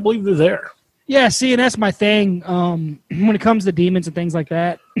understand. But I believe they're there. Yeah, see, and that's my thing. When it comes to demons and things like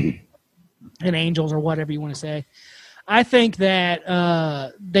that, and angels or whatever you want to say, I think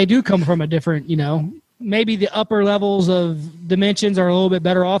that they do come from a different, maybe the upper levels of dimensions are a little bit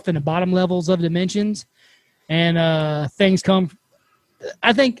better off than the bottom levels of dimensions. And things come,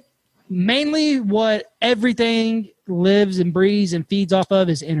 I think mainly what everything lives and breathes and feeds off of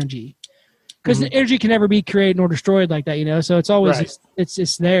is energy. Because the energy can never be created nor destroyed like that, so it's always Right.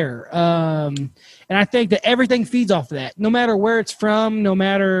 it's there. And I think that everything feeds off of that, no matter where it's from, no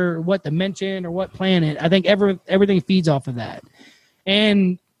matter what dimension or what planet. I think everything feeds off of that.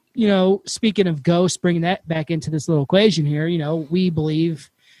 And speaking of ghosts, bringing that back into this little equation here, we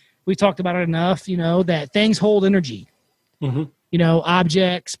believe we talked about it enough, that things hold energy. Mm-hmm.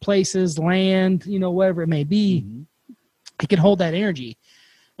 Objects, places, land, whatever it may be, it can hold that energy.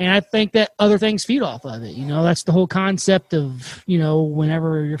 And I think that other things feed off of it. That's the whole concept of,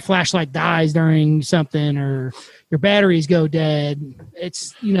 whenever your flashlight dies during something or your batteries go dead,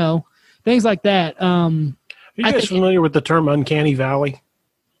 it's, things like that. Are you guys familiar with the term uncanny valley?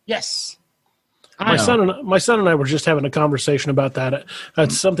 Yes. My son and I were just having a conversation about that.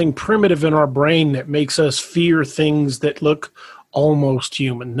 It's something primitive in our brain that makes us fear things that look almost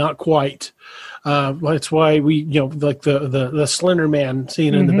human, not quite. That's why we, like the Slender Man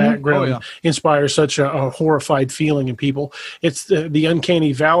scene in the background inspires such a horrified feeling in people. It's the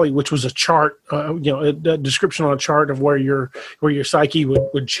uncanny valley, which was a chart, a description on a chart of where your psyche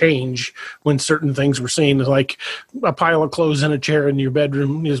would change when certain things were seen. Like a pile of clothes in a chair in your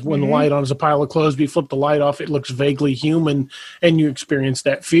bedroom is when the light on is a pile of clothes. But you flip the light off, it looks vaguely human, and you experience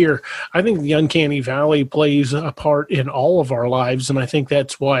that fear. I think the uncanny valley plays a part in all of our lives, and I think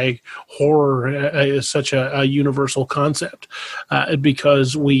that's why horror is such a universal concept,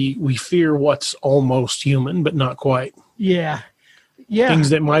 because we fear what's almost human but not quite. Yeah Things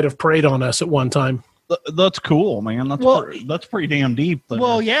that might have preyed on us at one time. That's cool, man. That's pretty damn deep.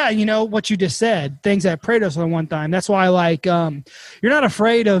 Well, what you just said, things that preyed us on one time. That's why, you're not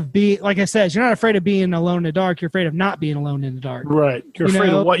afraid of like I said, you're not afraid of being alone in the dark. You're afraid of not being alone in the dark. Right. You're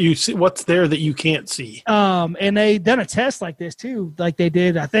afraid of what you see, what's there that you can't see. And they done a test like this too. Like they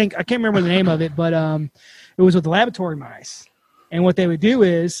did, I can't remember the name of it, but it was with the laboratory mice. And what they would do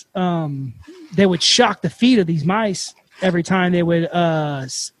is they would shock the feet of these mice every time they would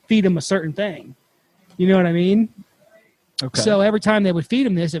feed them a certain thing. You know what I mean? Okay. So every time they would feed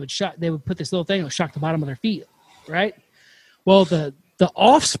them this, they would put this little thing that would shock the bottom of their feet, right? Well, the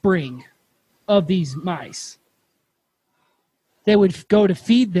offspring of these mice, they would go to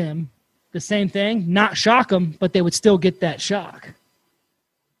feed them the same thing, not shock them, but they would still get that shock.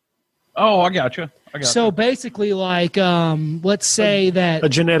 Oh, I gotcha. So basically, let's say that a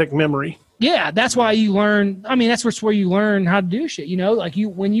genetic memory. Yeah, that's why you learn. I mean, that's where you learn how to do shit.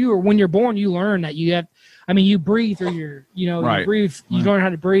 When you're born, you learn that you have. I mean, you breathe through your. Right. You breathe. You learn how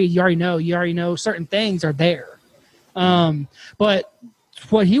to breathe. You already know certain things are there. But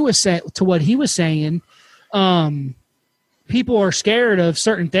what he was saying, people are scared of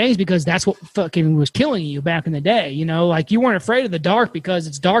certain things because that's what fucking was killing you back in the day. You weren't afraid of the dark because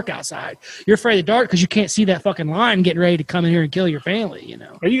it's dark outside. You're afraid of the dark because you can't see that fucking lion getting ready to come in here and kill your family.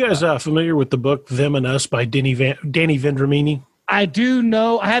 Are you guys familiar with the book Them and Us by Danny Vendramini? I do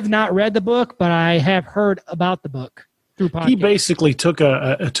know. I have not read the book, but I have heard about the book through podcasts. He basically took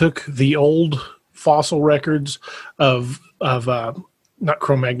the old fossil records of not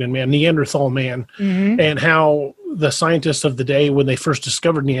Cro-Magnon man, Neanderthal man, and how the scientists of the day, when they first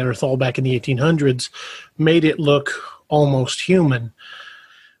discovered Neanderthal back in the 1800s, made it look almost human.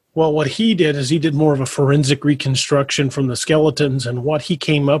 Well, what he did is he did more of a forensic reconstruction from the skeletons, and what he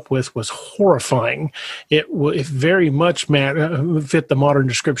came up with was horrifying. It very much fit the modern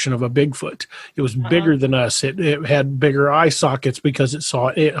description of a Bigfoot. It was bigger than us. It had bigger eye sockets because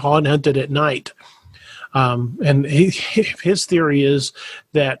it hunted at night. And his theory is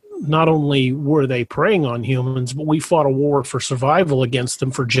that not only were they preying on humans, but we fought a war for survival against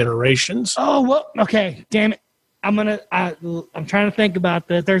them for generations. Oh, well, okay. Damn it. I'm trying to think about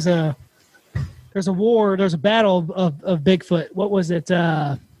that. There's a war. There's a battle of Bigfoot. What was it?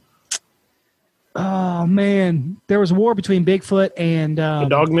 Oh man, there was a war between Bigfoot and the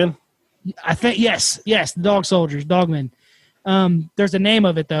Dogmen. I think yes, the dog soldiers, Dogmen. There's a name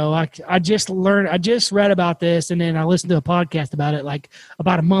of it though. I just read about this, and then I listened to a podcast about it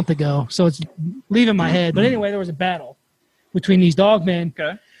about a month ago. So it's leaving my head. But anyway, there was a battle between these Dogmen.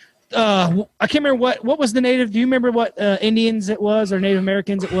 Okay. I can't remember what was the native. Do you remember what Indians it was or Native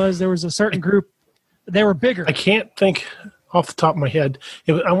Americans it was? There was a certain group. They were bigger. I can't think off the top of my head.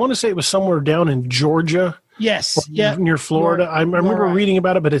 I want to say it was somewhere down in Georgia. Yes. Yeah. Near Florida. I remember reading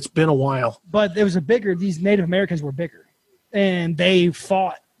about it, but it's been a while. But there was these Native Americans were bigger, and they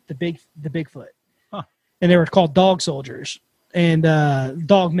fought the Bigfoot. Huh. And they were called dog soldiers and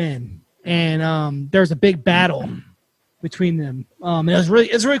dog men. And there was a big battle between them. It's a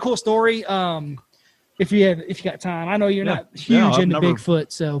really cool story. If you got time, I know you're not huge into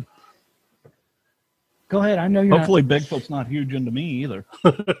Bigfoot, so go ahead. I know you're. Hopefully, Bigfoot's not huge into me either.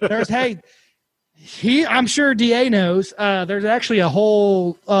 I'm sure DA knows. There's actually a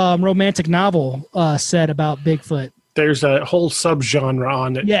whole romantic novel set about Bigfoot. There's a whole subgenre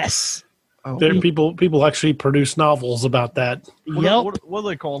on it. Yes. People actually produce novels about that. What do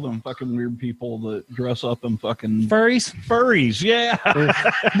they call them fucking weird people that dress up in fucking Furries? Furries, yeah.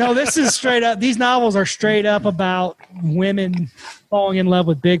 No, this is straight up. These novels are straight up about women falling in love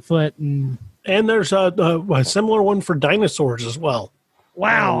with Bigfoot. And there's a similar one for dinosaurs as well.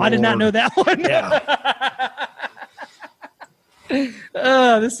 Wow, I did not know that one. Yeah.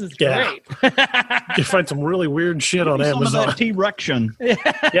 This is great. You can find some really weird shit on Some Amazon. of that T-Rection.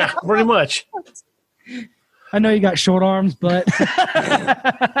 Yeah, pretty much. I know you got short arms, but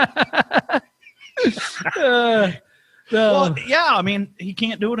Well, yeah, I mean, he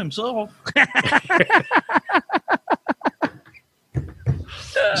can't do it himself.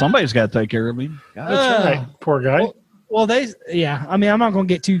 Somebody's got to take care of him. That's right. Poor guy. well, I mean, I'm not going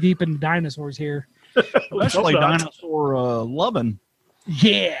to get too deep into dinosaurs here. Especially dinosaur loving.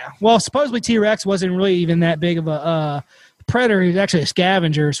 Yeah. Well, supposedly T-Rex wasn't really even that big of a predator. He was actually a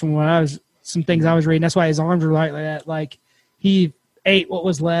scavenger from some things I was reading. That's why his arms were like that. Like he ate what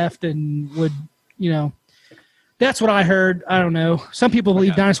was left and would, that's what I heard. I don't know. Some people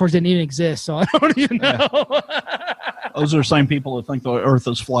believe dinosaurs didn't even exist, so I don't even know. Yeah. Those are the same people that think the earth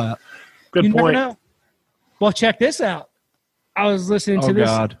is flat. Good You point. never know. Well, check this out. I was listening to this.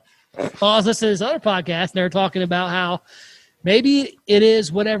 God. Well, I was listening to this other podcast, and they're talking about how maybe it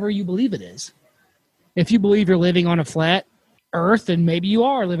is whatever you believe it is. If you believe you're living on a flat earth, then maybe you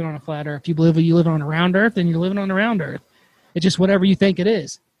are living on a flat earth. If you believe you live on a round earth, then you're living on a round earth. It's just whatever you think it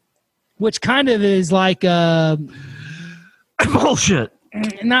is, which kind of is like bullshit.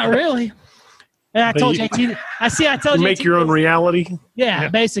 not really. And I told JT. I told You JT make your own reality. Yeah,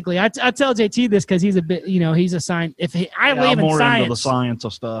 basically. I tell JT this because he's a bit, he's a science. I believe in more science. into the science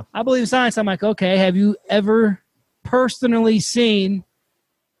of stuff. I believe in science. I'm like, okay, have you ever personally seen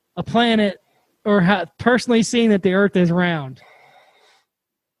a planet or personally seen that the Earth is round?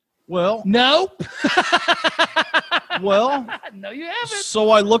 Well, No. well, No, you haven't. so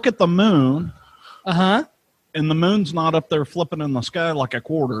I look at the moon, Uh-huh. and the moon's not up there flipping in the sky like a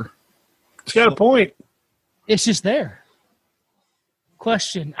quarter. It's got a point. It's just there.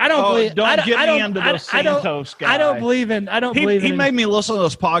 Question. I don't believe. Don't I don't, get I me don't, into I, the I don't, Santos guy. I don't believe in. I don't believe He in. made me listen to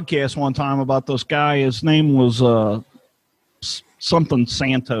this podcast one time about this guy. His name was something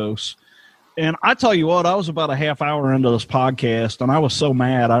Santos. And I tell you what, I was about a half hour into this podcast, and I was so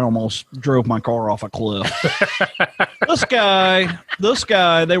mad I almost drove my car off a cliff. This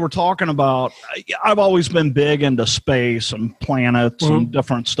guy, they were talking about, I've always been big into space and planets and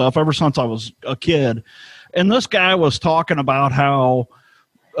different stuff ever since I was a kid. And this guy was talking about how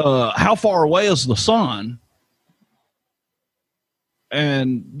far away is the sun?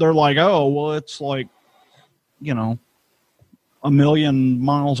 And they're like, oh, well, it's like, 1 million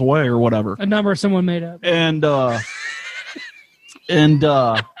miles away or whatever. A number someone made up. And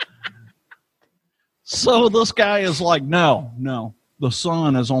so this guy is like, no, the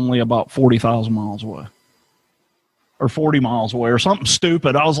sun is only about 40,000 miles away or 40 miles away or something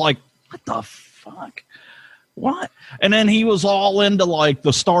stupid. I was like, what the fuck? What? And then he was all into like,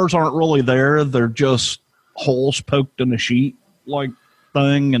 the stars aren't really there. They're just holes poked in a sheet like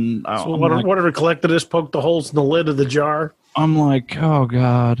thing. And So whatever collected this poked the holes in the lid of the jar. I'm like, oh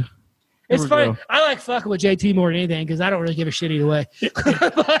God. It's we funny. go. I like fucking with JT more than anything because I don't really give a shit either way.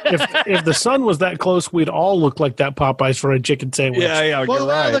 If the sun was that close, we'd all look like that Popeyes fried chicken sandwich. Yeah. Well, the you're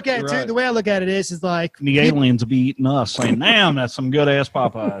way I right, look at it you're too, right. the way I look at it is like The aliens be eating us, saying, "Damn, that's some good ass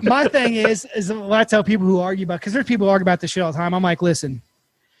Popeyes." my thing is what I tell people who argue about, because there's people who argue about this shit all the time. I'm like, listen,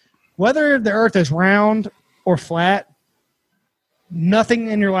 whether the Earth is round or flat, nothing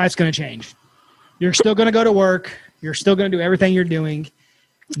in your life's going to change. You're still going to go to work. You're still going to do everything you're doing.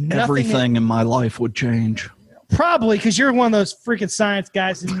 Everything in my life would change. Probably because you're one of those freaking science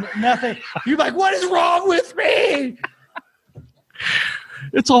guys and nothing. You're like, what is wrong with me?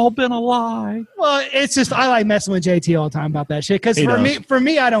 It's all been a lie. Well, it's just I like messing with JT all the time about that shit because He for does.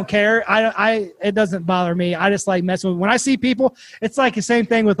 me, I don't care. It doesn't bother me. I just like messing with. When I see people, it's like the same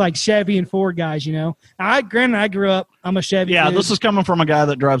thing with like Chevy and Ford guys. Granted, I grew up. I'm a Chevy. Yeah, dude. this is coming from a guy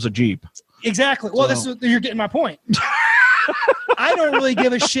that drives a Jeep. Exactly. Well, you're getting my point. I don't really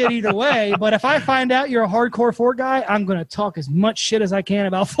give a shit either way, but if I find out you're a hardcore Ford guy, I'm going to talk as much shit as I can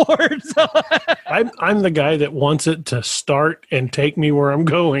about Ford. So. I'm the guy that wants it to start and take me where I'm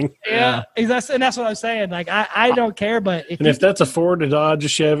going. Yeah, and that's what I'm saying. Like, I don't care, but If that's a Ford, a Dodge, a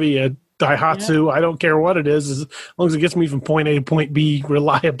Chevy, a Daihatsu, I don't care what it is, as long as it gets me from point A to point B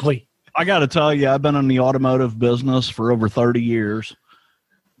reliably. I got to tell you, I've been in the automotive business for over 30 years.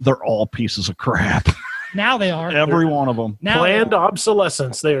 They're all pieces of crap. now they are. Every one of them. Now Planned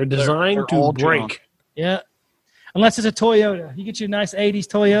obsolescence. They are designed they're to all break. junk. Yeah. Unless it's a Toyota. You get you a nice 80s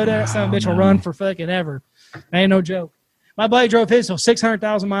Toyota, that son of a bitch will run for fucking ever. Ain't no joke. My buddy drove his, so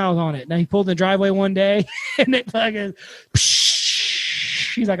 600,000 miles on it. Now he pulled in the driveway one day, and it fucking,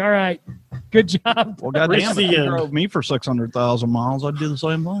 he's like, all right, good job. Well, goddamn, if you drove me for 600,000 miles, I'd do the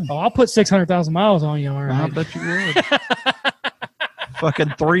same thing. Oh, I'll put 600,000 miles on you, all right. I bet you would.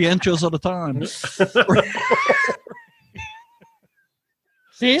 Fucking 3 inches at a time.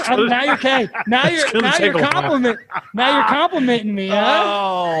 See, now you're Now you're complimenting me, huh?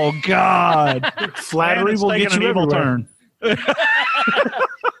 Oh God! Flattery will get you everywhere. Turn. Okay.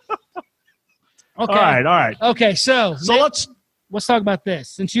 All right. Okay, so let's talk about this.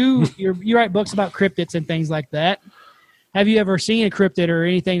 Since you write books about cryptids and things like that, have you ever seen a cryptid or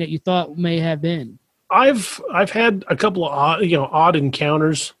anything that you thought may have been? I've had a couple of odd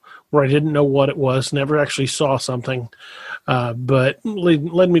encounters where I didn't know what it was, never actually saw something, but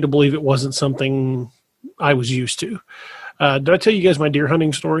led me to believe it wasn't something I was used to. Did I tell you guys my deer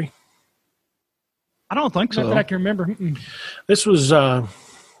hunting story? I don't think so. Not that I can remember. This was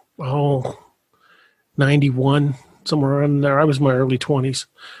 91, somewhere around there. I was in my early 20s,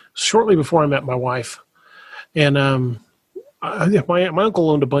 shortly before I met my wife, and my uncle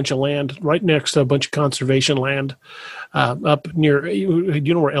owned a bunch of land right next to a bunch of conservation land up near. Do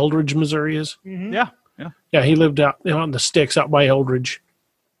you know where Eldridge, Missouri is? Mm-hmm. Yeah. He lived out on the sticks out by Eldridge,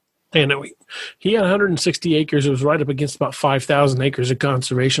 and he had 160 acres. It was right up against about 5,000 acres of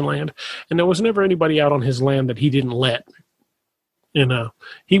conservation land, and there was never anybody out on his land that he didn't let. And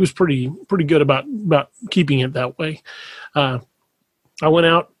he was pretty good about keeping it that way. I went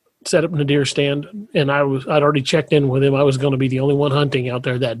out, set up in a deer stand, and I'd already checked in with him. I was going to be the only one hunting out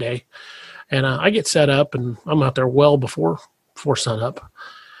there that day. And I get set up, and I'm out there well before sunup.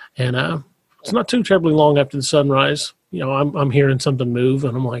 And it's not too terribly long after the sunrise. I'm hearing something move,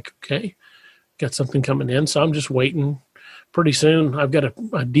 and I'm like, okay, got something coming in. So I'm just waiting. Pretty soon, I've got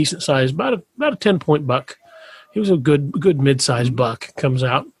a decent size, about a 10-point buck. He was a good mid-sized buck, comes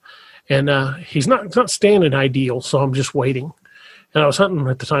out. And he's not standing ideal, so I'm just waiting. And I was hunting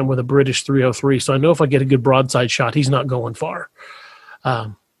at the time with a British 303, so I know if I get a good broadside shot, he's not going far.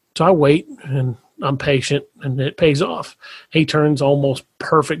 So I wait, and I'm patient, and it pays off. He turns almost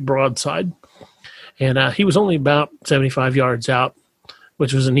perfect broadside. And he was only about 75 yards out,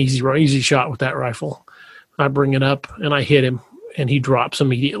 which was an easy shot with that rifle. I bring it up, and I hit him, and he drops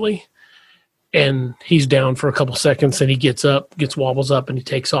immediately. And he's down for a couple seconds, and he wobbles up, and he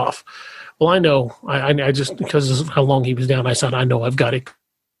takes off. Well, I know, I just, because of how long he was down, I said, I know I've got it.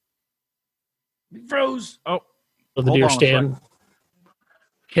 He froze. Oh. The deer stand.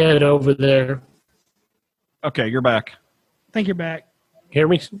 Head over there. Okay, you're back. I think you're back. Hear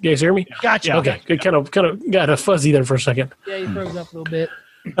me? You guys hear me? Gotcha. Okay, good. Kind of got a fuzzy there for a second. Yeah, you froze up a little bit.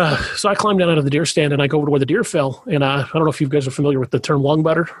 So I climbed down out of the deer stand, and I go over to where the deer fell. And I don't know if you guys are familiar with the term lung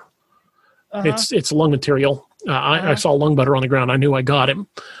butter. Uh-huh. It's lung material. I saw lung butter on the ground. I knew I got him.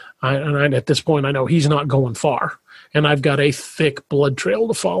 And at this point, I know he's not going far. And I've got a thick blood trail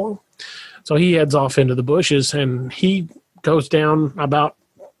to follow. So he heads off into the bushes, and he goes down about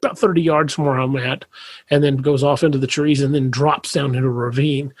 30 yards from where I'm at, and then goes off into the trees and then drops down into a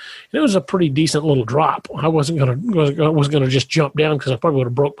ravine. And it was a pretty decent little drop. I wasn't gonna just jump down because I probably would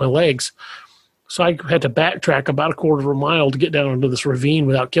have broke my legs. So I had to backtrack about a quarter of a mile to get down into this ravine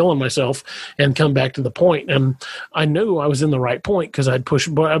without killing myself and come back to the point. And I knew I was in the right point because I'd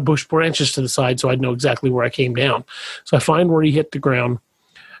pushed branches to the side, so I'd know exactly where I came down. So I find where he hit the ground,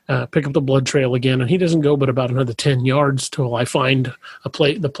 pick up the blood trail again, and he doesn't go but about another 10 yards till I find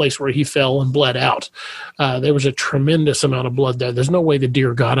the place where he fell and bled out. There was a tremendous amount of blood there. There's no way the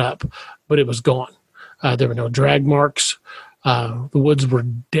deer got up, but it was gone. There were no drag marks. The woods were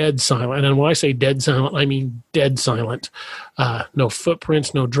dead silent. And when I say dead silent, I mean dead silent. No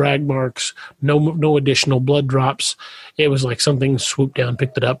footprints, no drag marks, no additional blood drops. It was like something swooped down,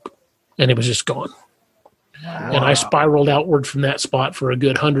 picked it up, and it was just gone. Wow. And I spiraled outward from that spot for a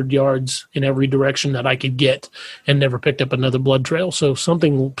good 100 yards in every direction that I could get and never picked up another blood trail. So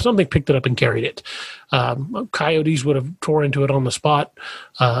something picked it up and carried it. Coyotes would have tore into it on the spot.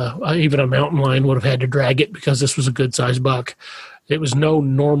 Even a mountain lion would have had to drag it because this was a good-sized buck. It was no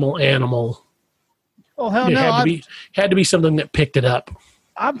normal animal. Oh, hell no. It had to be something that picked it up.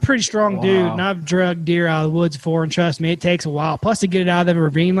 I'm a pretty strong dude, and I've drugged deer out of the woods before, and trust me, it takes a while. Plus, to get it out of the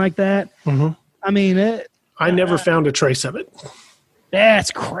ravine like that, I mean, I never found a trace of it. That's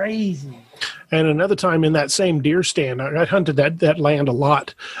crazy. And another time in that same deer stand, I hunted that land a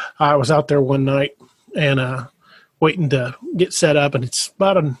lot. I was out there one night and waiting to get set up, and it's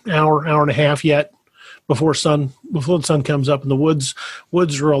about an hour and a half yet before the sun comes up, and the woods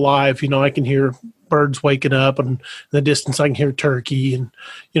are alive. I can hear birds waking up, and in the distance I can hear turkey, and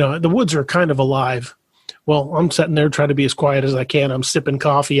the woods are kind of alive. Well, I'm sitting there trying to be as quiet as I can. I'm sipping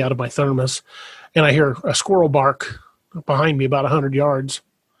coffee out of my thermos, and I hear a squirrel bark behind me about 100 yards.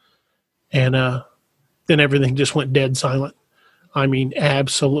 And then everything just went dead silent. I mean,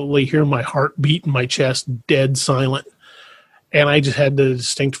 absolutely hear my heart beat in my chest, dead silent. And I just had the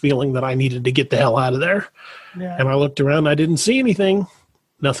distinct feeling that I needed to get the hell out of there. Yeah. And I looked around. I didn't see anything.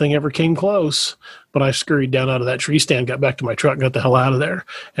 Nothing ever came close. But I scurried down out of that tree stand, got back to my truck, got the hell out of there.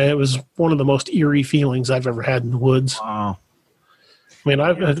 And it was one of the most eerie feelings I've ever had in the woods. Wow. I mean,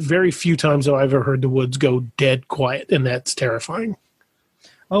 I've had very few times that I've ever heard the woods go dead quiet, and that's terrifying.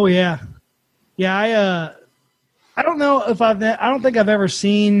 Oh yeah, yeah. I don't know if I don't think I've ever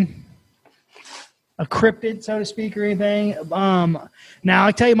seen a cryptid, so to speak, or anything. Now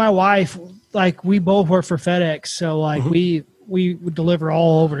I tell you, my wife, like, we both work for FedEx, so like we would deliver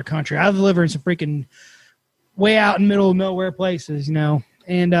all over the country. I deliver in some freaking way out in the middle of nowhere places,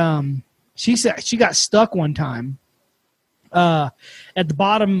 And she said she got stuck one time. At the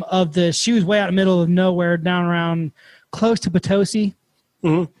bottom of she was way out in the middle of nowhere, down around close to Potosi,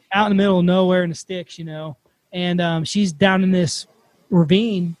 out in the middle of nowhere in the sticks, And she's down in this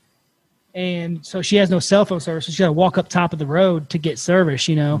ravine, and so she has no cell phone service. So she got to walk up top of the road to get service,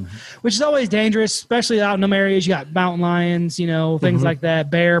 which is always dangerous, especially out in them areas. You got mountain lions, things like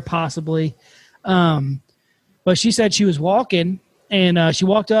that, bear possibly. But she said she was walking, and she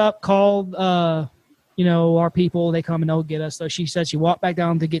walked up, called our people. They come and they'll get us. So she said she walked back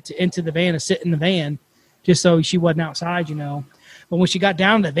down to get into the van, to sit in the van, just so she wasn't outside, But when she got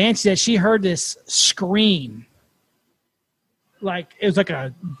down to the van, she said she heard this scream. Like, it was like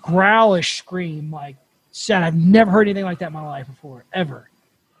a growlish scream. Like, she said, I've never heard anything like that in my life before, ever.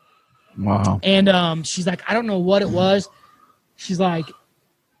 Wow. And she's like, I don't know what it was. She's like,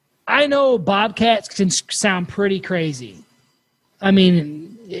 I know bobcats can sound pretty crazy. I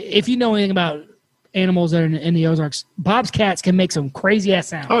mean, if you know anything about animals that are in the Ozarks, bobcats can make some crazy-ass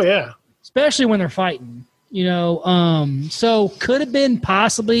sounds. Oh, yeah. Especially when they're fighting. So could have been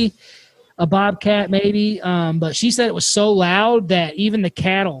possibly a bobcat maybe, but she said it was so loud that even the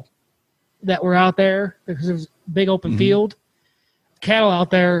cattle that were out there, because it was a big open field, cattle out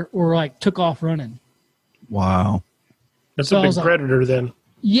there were like took off running. Wow. That's a big predator then.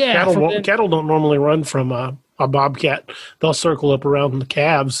 Yeah. Cattle don't normally run from a bobcat. They'll circle up around the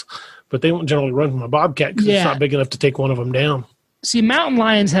calves, but they won't generally run from a bobcat because it's not big enough to take one of them down. See, mountain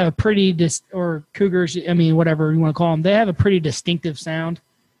lions have a pretty or cougars, I mean, whatever you want to call them, they have a pretty distinctive sound.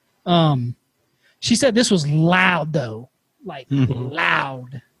 She said this was loud, though. Like,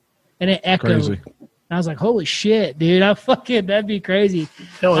 loud. And it echoed. Crazy. And I was like, holy shit, dude. That'd be crazy.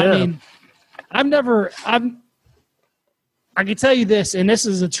 Hell yeah. I mean, I can tell you this, and this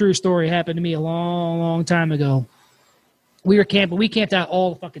is a true story. It happened to me a long, long time ago. We were camping. We camped out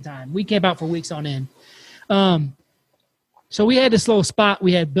all the fucking time. We camped out for weeks on end. So we had this little spot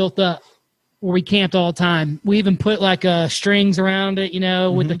we had built up where we camped all the time. We even put like strings around it,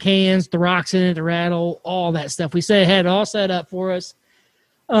 with the cans, the rocks in it, the rattle, all that stuff. We had it all set up for us.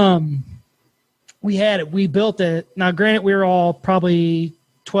 We had it. We built it. Now, granted, we were all probably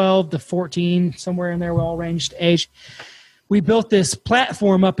 12 to 14, somewhere in there. We all ranged age. We built this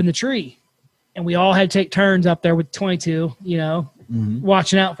platform up in the tree, and we all had to take turns up there with 22,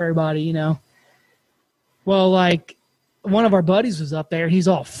 watching out for everybody, Well, like, one of our buddies was up there, and he's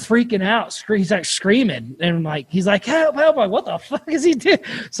all freaking out. He's like screaming, and he's like, help, help. I'm like, what the fuck is he doing?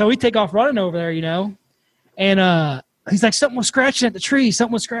 So we take off running over there, and he's like, something was scratching at the tree.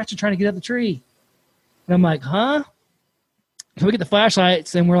 Something was scratching, trying to get at the tree. And I'm like, huh? So we get the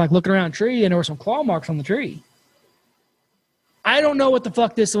flashlights, and we're like looking around the tree, and there were some claw marks on the tree. I don't know what the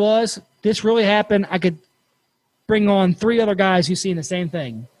fuck this was. This really happened. I could bring on 3 other guys who've seen the same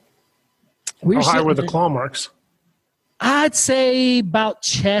thing. How high were the claw marks? I'd say about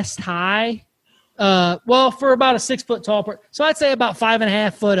chest high. For about a 6 foot tall person. So I'd say about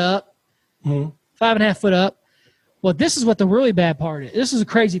 5.5 foot up. 5.5 foot up. Well, this is what the really bad part is. This is a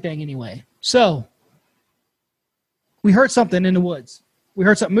crazy thing anyway. So we heard something in the woods. We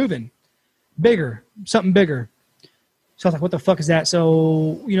heard something moving. Something bigger. So I was like, what the fuck is that?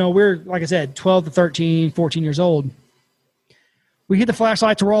 So, we're, like I said, 12 to 13, 14 years old. We hit the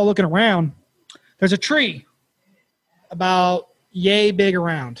flashlights. We're all looking around. There's a tree about yay big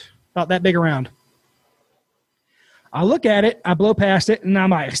around, about that big around. I look at it, I blow past it, and I'm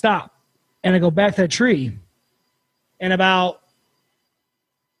like, stop. And I go back to the tree. And about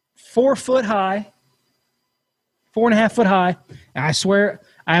 4 foot high, 4.5 foot high, and I swear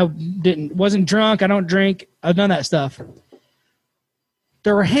I wasn't drunk, I don't drink, I've done that stuff.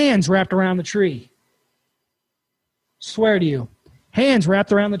 There were hands wrapped around the tree. Swear to you. Hands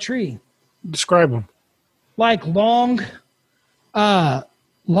wrapped around the tree. Describe them. Like long,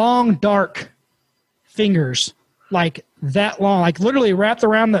 dark fingers. Like that long. Like literally wrapped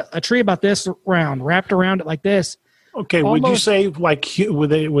around a tree about this round. Wrapped around it like this. Okay, would you say like would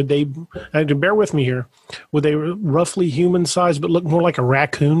they bear with me here? Would they roughly human size but look more like a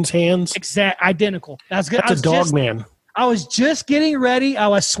raccoon's hands? Identical. That's good. That's a dog man. I was just getting ready.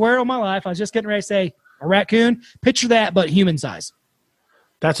 I swear on my life, I was just getting ready to say a raccoon. Picture that, but human size.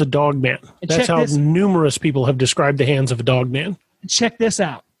 That's a dog man. That's how numerous people have described the hands of a dog man. Check this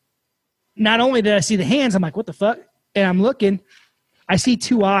out. Not only did I see the hands, I'm like, what the fuck? And I'm looking. I see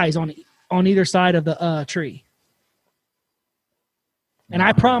two eyes on either side of the tree. And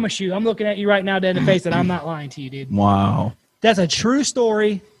I promise you, I'm looking at you right now dead in the face that I'm not lying to you, dude. Wow. That's a true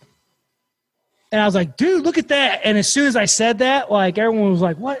story. And I was like, dude, look at that. And as soon as I said that, like everyone was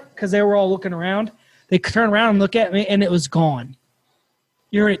like, what? Because they were all looking around. They turned around and looked at me, and it was gone.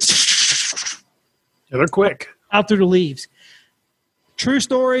 You heard it. Yeah, they're quick. Out through the leaves. True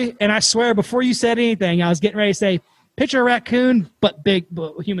story. And I swear, before you said anything, I was getting ready to say, picture a raccoon, but big,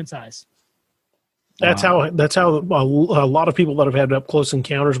 but human size. That's how a lot of people that have had up close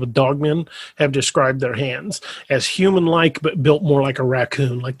encounters with dogmen have described their hands as human-like, but built more like a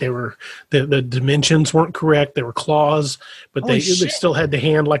raccoon. Like they were the dimensions weren't correct. They were claws, but they still had the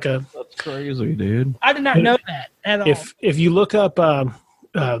hand like a. That's crazy, dude. I did not know that at all. If you look up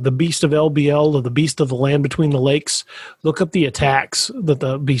the Beast of LBL or the Beast of the Land Between the Lakes, look up the attacks that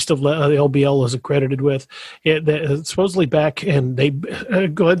the Beast of LBL is accredited with. Supposedly back, and they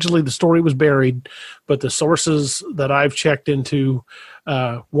allegedly the story was buried, but the sources that I've checked into,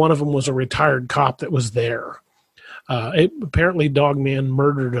 one of them was a retired cop that was there. Apparently Dogman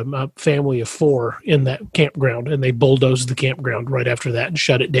murdered a family of 4 in that campground, and they bulldozed the campground right after that and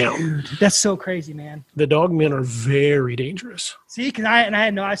shut it down. Dude, that's so crazy, man. The Dogmen are very dangerous. See, because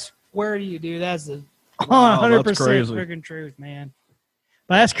I swear to you, dude, that's the 100% 100% freaking truth, man.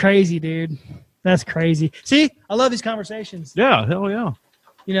 But that's crazy, dude. That's crazy. See, I love these conversations. Yeah, hell yeah.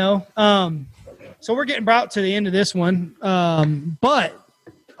 You know, so we're getting brought to the end of this one, but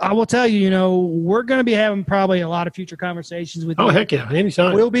I will tell you, we're going to be having probably a lot of future conversations with you. Oh, heck yeah.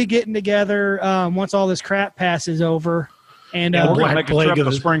 Anytime. We'll be getting together once all this crap passes over. And we're going to make a trip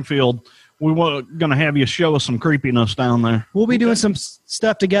to Springfield. We're going to have you show us some creepiness down there. We'll be doing some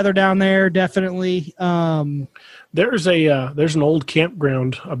stuff together down there, definitely. There's an old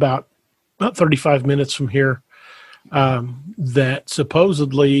campground about 35 minutes from here that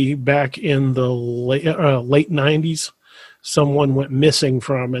supposedly back in the late 90s, someone went missing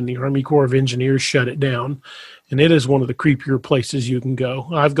from, and the Army Corps of Engineers shut it down. And it is one of the creepier places you can go.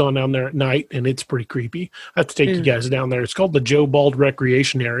 I've gone down there at night, and it's pretty creepy. I have to take you guys down there. It's called the Joe Bald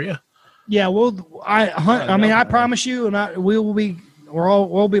Recreation Area. Yeah, I promise you, and we'll be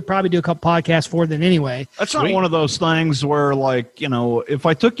probably do a couple podcasts for them anyway. That's not one of those things where, like, if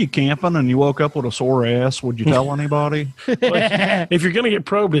I took you camping and you woke up with a sore ass, would you tell anybody? If you're going to get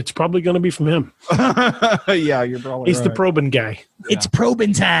probed, it's probably going to be from him. Yeah, you're probably He's the probing guy. It's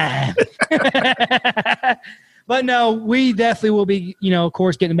probing time. But no, we definitely will be, of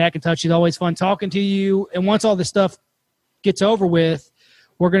course, getting back in touch. It's always fun talking to you. And once all this stuff gets over with,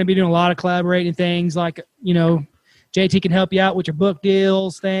 we're going to be doing a lot of collaborating things like, JT can help you out with your book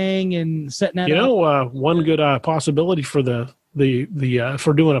deals thing and setting that up. One good possibility for the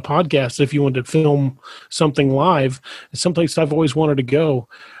for doing a podcast, if you wanted to film something live, is someplace I've always wanted to go.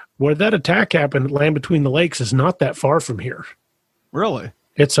 Where that attack happened at Land Between the Lakes is not that far from here. Really?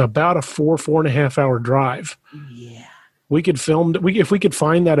 It's about a 4.5 hour drive. Yeah. We could film if we could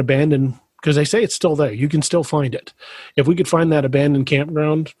find that abandoned, because they say it's still there. You can still find it. If we could find that abandoned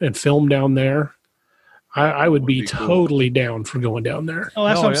campground and film down there, I would be totally down for going down there. Oh,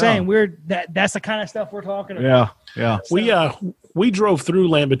 that's what I'm saying. That's the kind of stuff we're talking about. Yeah. So, we drove through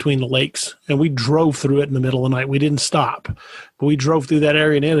Land Between the Lakes, and we drove through it in the middle of the night. We didn't stop, but we drove through that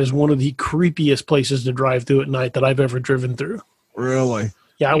area, and it is one of the creepiest places to drive through at night that I've ever driven through. Really?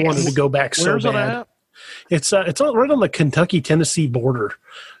 Yeah, I wanted to go back so bad. Where's it at? It's right on the Kentucky-Tennessee border,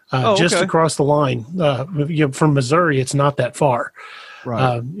 just across the line. From Missouri, it's not that far.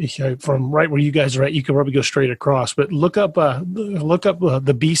 Right. From right where you guys are at, you can probably go straight across. But look up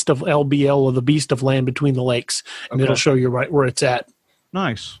the Beast of LBL or the Beast of Land Between the Lakes, and it'll show you right where it's at.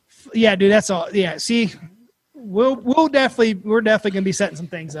 Nice. Yeah, dude, that's all. Yeah, see, we're definitely gonna be setting some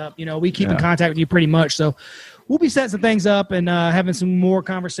things up. We keep in contact with you pretty much, so we'll be setting some things up and having some more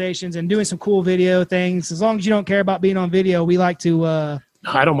conversations and doing some cool video things. As long as you don't care about being on video, we like to.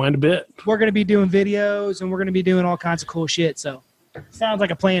 I don't mind a bit. We're gonna be doing videos and we're gonna be doing all kinds of cool shit. So. Sounds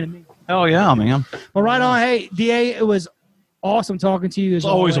like a plan to me. Hell yeah, man. Well, right on. Hey, DA, it was awesome talking to you. It's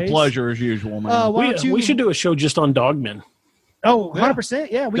always a pleasure as usual, man. We should do a show just on Dogmen. Oh,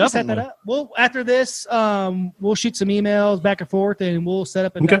 100%. Yeah, we can set that definitely. up. Well, after this, we'll shoot some emails back and forth, and we'll set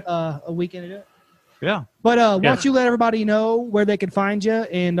up a weekend to do it. Yeah. But why don't you let everybody know where they can find you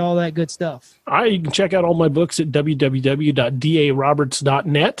and all that good stuff? You can check out all my books at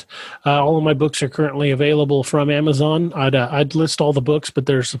www.daroberts.net. All of my books are currently available from Amazon. I'd list all the books, but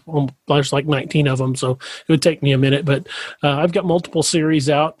there's like 19 of them, so it would take me a minute. But I've got multiple series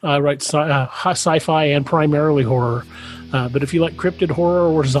out. I write sci-fi and primarily horror. But if you like cryptid horror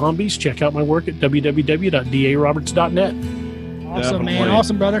or zombies, check out my work at www.daroberts.net. Awesome, Definitely. man.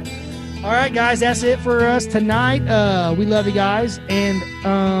 Awesome, brother. All right, guys, that's it for us tonight. We love you guys.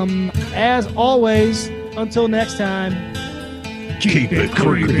 And as always, until next time, Keep it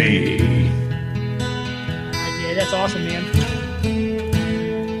creepy. yeah, that's awesome, man.